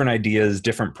different ideas,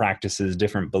 different practices,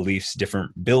 different beliefs,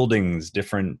 different buildings,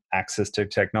 different access to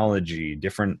technology,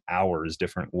 different hours,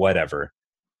 different whatever.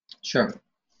 Sure.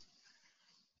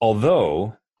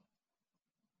 Although,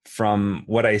 from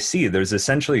what I see, there's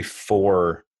essentially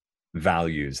 4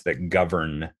 values that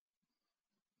govern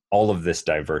all of this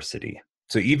diversity.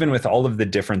 So even with all of the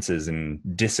differences and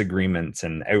disagreements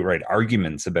and outright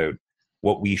arguments about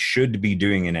what we should be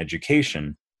doing in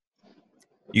education,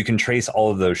 you can trace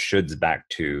all of those shoulds back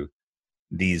to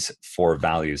these 4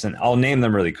 values. And I'll name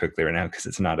them really quickly right now because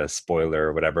it's not a spoiler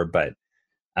or whatever, but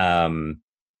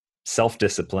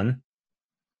self-discipline,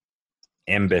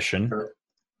 ambition, Sure.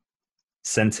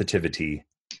 sensitivity,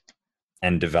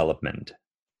 and development.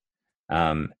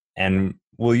 And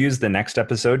we'll use the next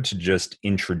episode to just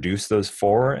introduce those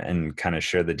 4 and kind of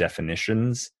share the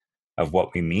definitions of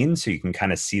what we mean, so you can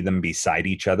kind of see them beside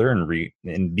each other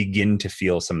and begin to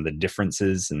feel some of the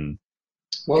differences and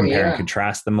compare and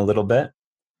contrast them a little bit.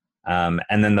 And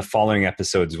then the following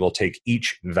episodes will take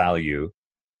each value,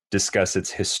 discuss its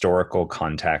historical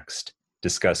context,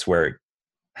 discuss where it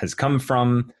has come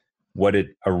from, what it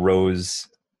arose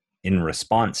in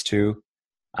response to,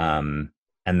 and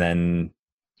then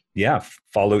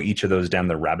follow each of those down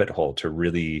the rabbit hole to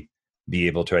really be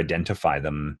able to identify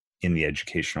them in the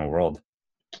educational world.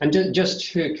 And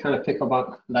just to kind of pick up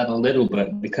on that a little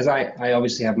bit, because I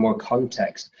obviously have more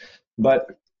context,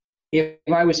 but if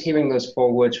I was hearing those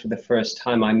 4 words for the first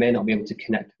time, I may not be able to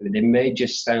connect with it. It may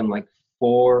just sound like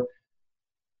 4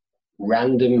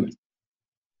 random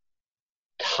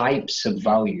types of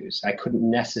values. I couldn't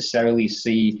necessarily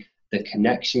see the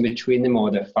connection between them or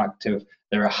the fact of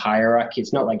they're a hierarchy.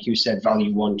 It's not like you said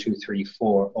value 1, 2, 3,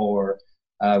 4, or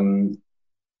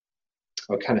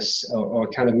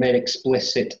kind of made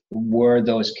explicit where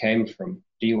those came from.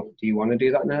 Do you want to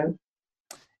do that now?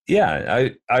 Yeah,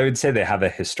 I would say they have a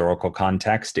historical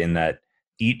context in that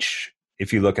each,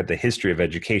 if you look at the history of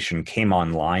education, came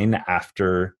online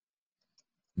after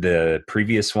the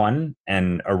previous one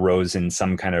and arose in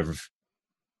some kind of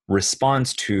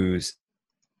response to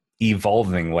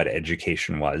evolving what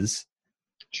education was.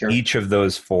 Sure. Each of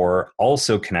those 4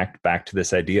 also connect back to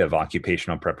this idea of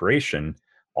occupational preparation.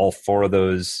 All 4 of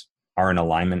those are in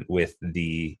alignment with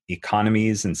the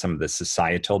economies and some of the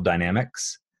societal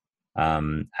dynamics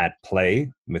at play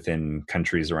within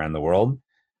countries around the world.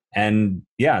 And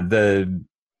the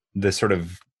sort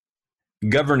of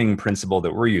governing principle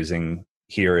that we're using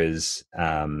here is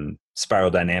spiral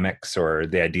dynamics, or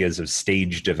the ideas of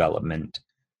stage development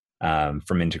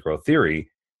from integral theory,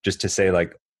 just to say,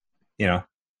 like,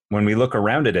 when we look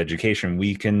around at education,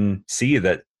 we can see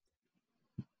that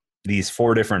these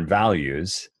 4 different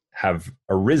values have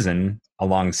arisen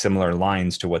along similar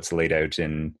lines to what's laid out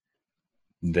in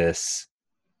this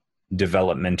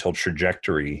developmental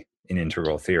trajectory in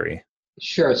integral theory.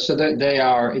 Sure. So they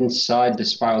are inside the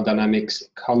spiral dynamics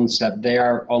concept. They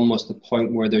are almost the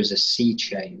point where there's a sea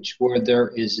change, where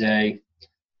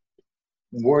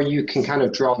where you can kind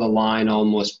of draw the line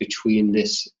almost between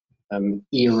this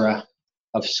era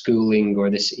of schooling or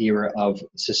this era of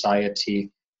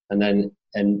society, and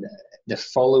the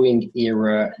following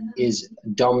era is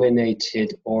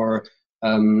dominated or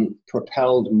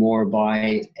propelled more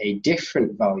by a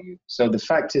different value. So the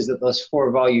fact is that those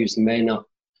 4 values may not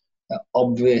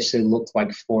obviously look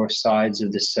like 4 sides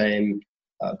of the same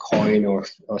coin or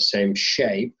same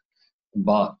shape,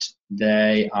 but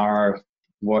they are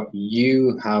what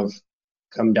you have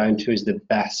come down to is the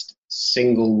best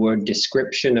single word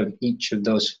description of each of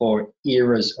those 4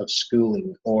 eras of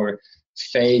schooling or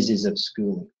phases of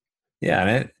schooling.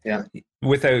 Yeah. And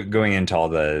without going into all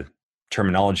the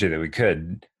terminology that we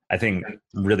could, I think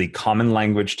really common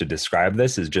language to describe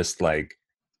this is just like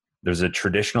there's a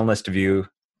traditionalist view,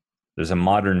 there's a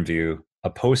modern view, a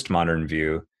postmodern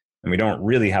view, and we don't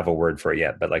really have a word for it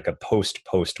yet, but like a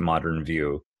postmodern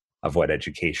view of what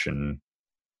education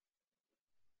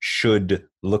should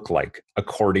look like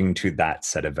according to that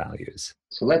set of values.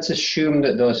 So let's assume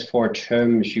that those 4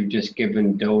 terms you've just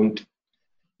given don't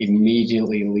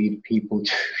immediately lead people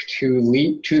to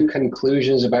leap to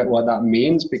conclusions about what that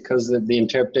means, because the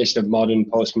interpretation of modern,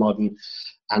 postmodern,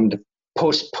 and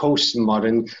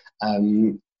postmodern,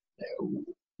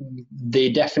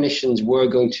 the definitions we're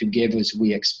going to give as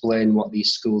we explain what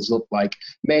these schools look like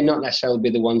may not necessarily be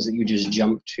the ones that you just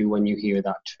jump to when you hear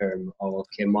that term. Oh,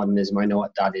 okay, modernism, I know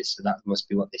what that is, so that must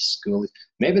be what this school is.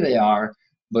 Maybe they are,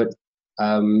 but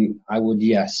I would,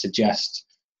 suggest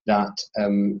that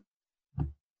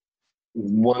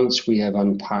once we have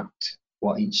unpacked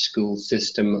what each school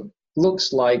system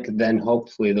looks like, then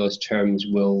hopefully those terms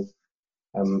will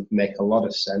make a lot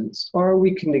of sense, or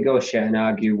we can negotiate and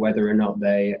argue whether or not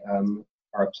they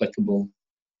are applicable.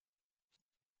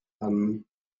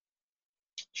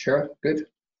 Sure, good.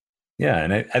 Yeah,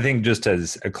 and I think just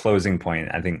as a closing point,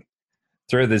 I think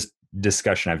throughout this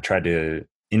discussion, I've tried to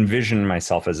envision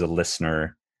myself as a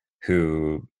listener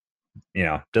who,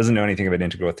 doesn't know anything about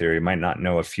integral theory, might not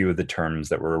know a few of the terms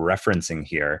that we're referencing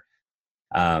here.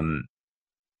 And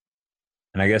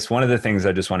I guess one of the things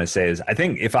I just want to say is, I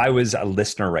think if I was a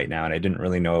listener right now and I didn't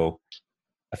really know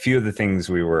a few of the things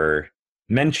we were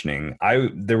mentioning,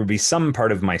 there would be some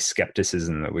part of my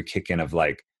skepticism that would kick in of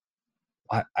like,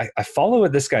 I follow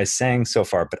what this guy's saying so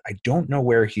far, but I don't know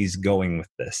where he's going with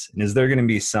this. And is there going to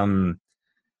be some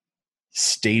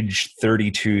stage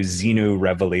 32 Xenu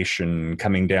revelation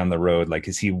coming down the road? Like,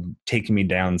 is he taking me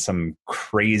down some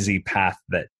crazy path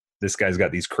that this guy's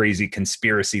got these crazy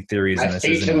conspiracy theories? My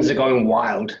Ephesians are going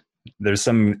wild. There's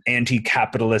some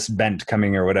anti-capitalist bent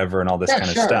coming or whatever and all this kind of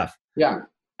stuff. Yeah.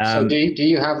 So do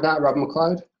you have that, Rob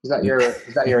McLeod? Is that your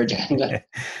agenda?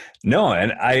 No,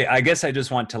 and I guess I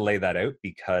just want to lay that out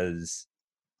because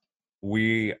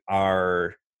the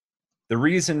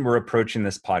reason we're approaching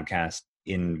this podcast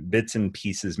in bits and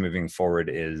pieces moving forward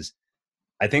is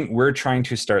I think we're trying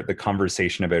to start the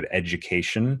conversation about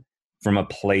education from a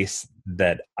place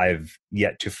that I've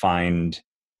yet to find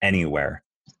anywhere.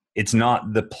 It's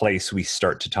not the place we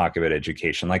start to talk about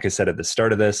education. Like I said at the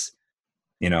start of this,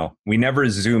 we never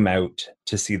zoom out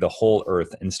to see the whole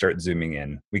earth and start zooming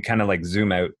in. We kind of like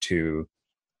zoom out to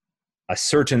a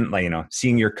certain,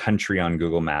 seeing your country on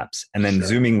Google Maps and then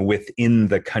zooming within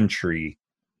the country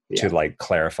to like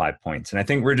clarify points. And I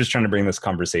think we're just trying to bring this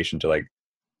conversation to like,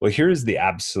 well, here's the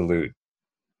absolute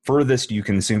furthest you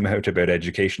can zoom out about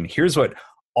education. Here's what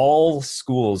all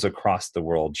schools across the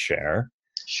world share.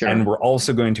 Sure. And we're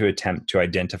also going to attempt to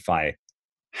identify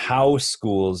how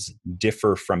schools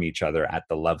differ from each other at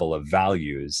the level of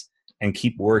values and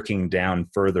keep working down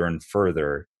further and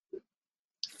further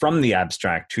from the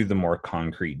abstract to the more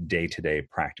concrete day-to-day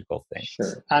practical things.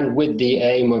 Sure. And with the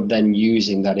aim of then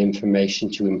using that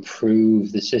information to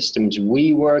improve the systems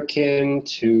we work in,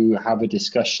 to have a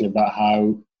discussion about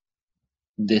how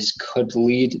this could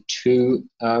lead to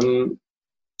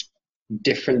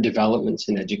different developments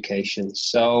in education.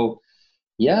 So,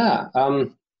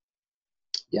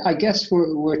 I guess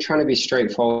we're trying to be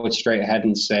straightforward, straight ahead,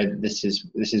 and say this is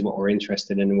what we're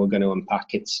interested in, and we're going to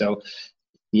unpack it. So,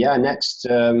 next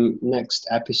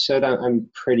episode, I'm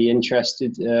pretty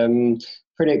interested,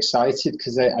 pretty excited,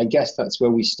 because I guess that's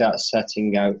where we start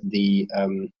setting out the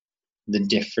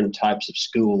different types of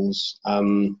schools.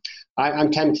 I'm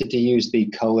tempted to use the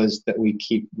colors that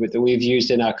we've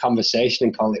used in our conversation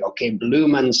and call it, blue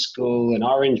man's school and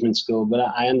orange man's school. But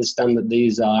I understand that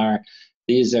these are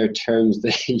terms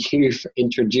that you've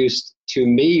introduced to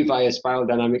me via Spiral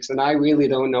Dynamics, and I really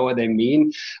don't know what they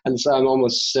mean. And so I'm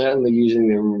almost certainly using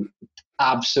them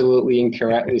absolutely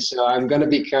incorrectly. So I'm going to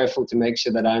be careful to make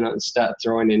sure that I don't start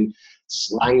throwing in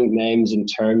slang names and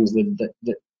terms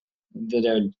that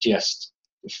are just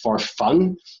for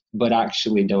fun, but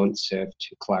actually don't serve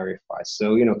to clarify.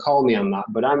 So, call me on that.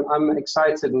 But I'm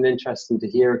excited and interested to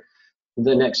hear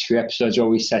the next few episodes where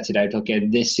we set it out. Okay,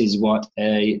 this is what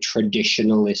a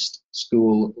traditionalist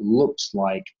school looks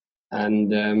like.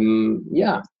 And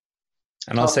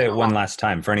And I'll say it one last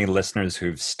time for any listeners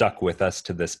who've stuck with us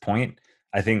to this point.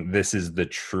 I think this is the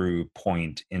true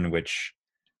point in which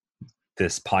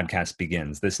this podcast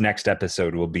begins. This next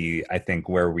episode will be, I think,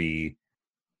 where we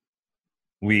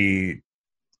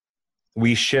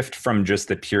shift from just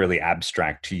the purely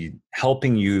abstract to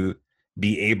helping you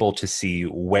be able to see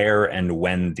where and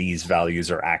when these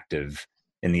values are active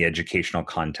in the educational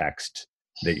context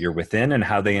that you're within, and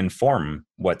how they inform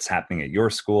what's happening at your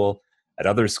school, at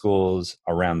other schools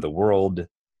around the world,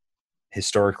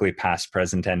 historically, past,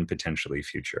 present, and potentially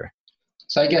future.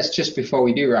 So I guess just before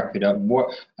we do wrap it up,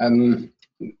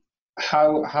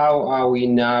 how are we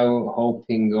now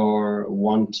hoping or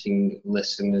wanting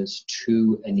listeners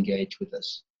to engage with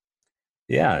us?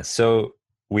 Yeah, so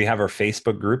we have our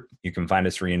Facebook group. You can find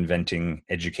us Reinventing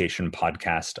Education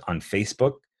Podcast on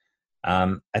Facebook.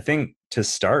 I think to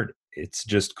start, it's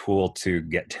just cool to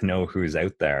get to know who's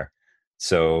out there.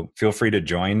 So feel free to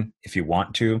join if you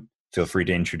want to. Feel free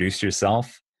to introduce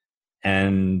yourself.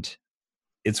 And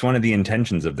it's one of the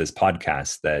intentions of this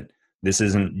podcast that this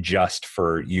isn't just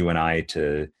for you and I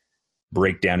to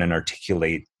break down and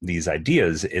articulate these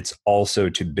ideas. It's also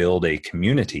to build a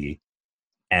community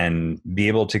and be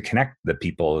able to connect the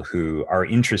people who are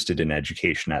interested in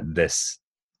education at this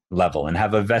level and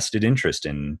have a vested interest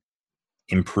in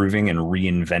improving and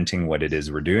reinventing what it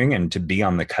is we're doing, and to be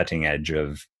on the cutting edge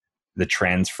of the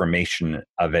transformation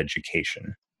of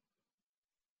education.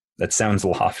 That sounds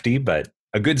lofty, but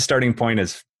a good starting point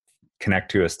is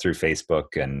connect to us through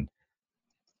Facebook,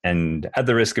 and at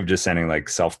the risk of just sounding like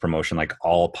self-promotion, like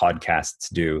all podcasts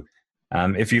do,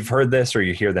 if you've heard this or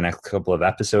you hear the next couple of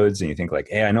episodes and you think like,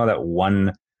 hey, I know that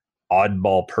one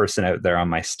oddball person out there on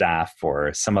my staff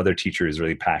or some other teacher who's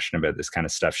really passionate about this kind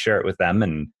of stuff, share it with them,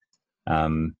 and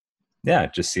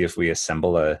just see if we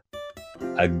assemble a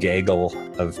gaggle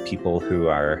of people who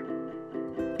are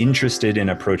interested in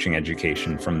approaching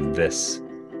education from this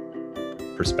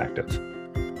perspective.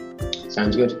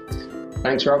 Sounds good.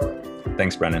 Thanks, Rob.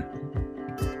 Thanks, Brennan.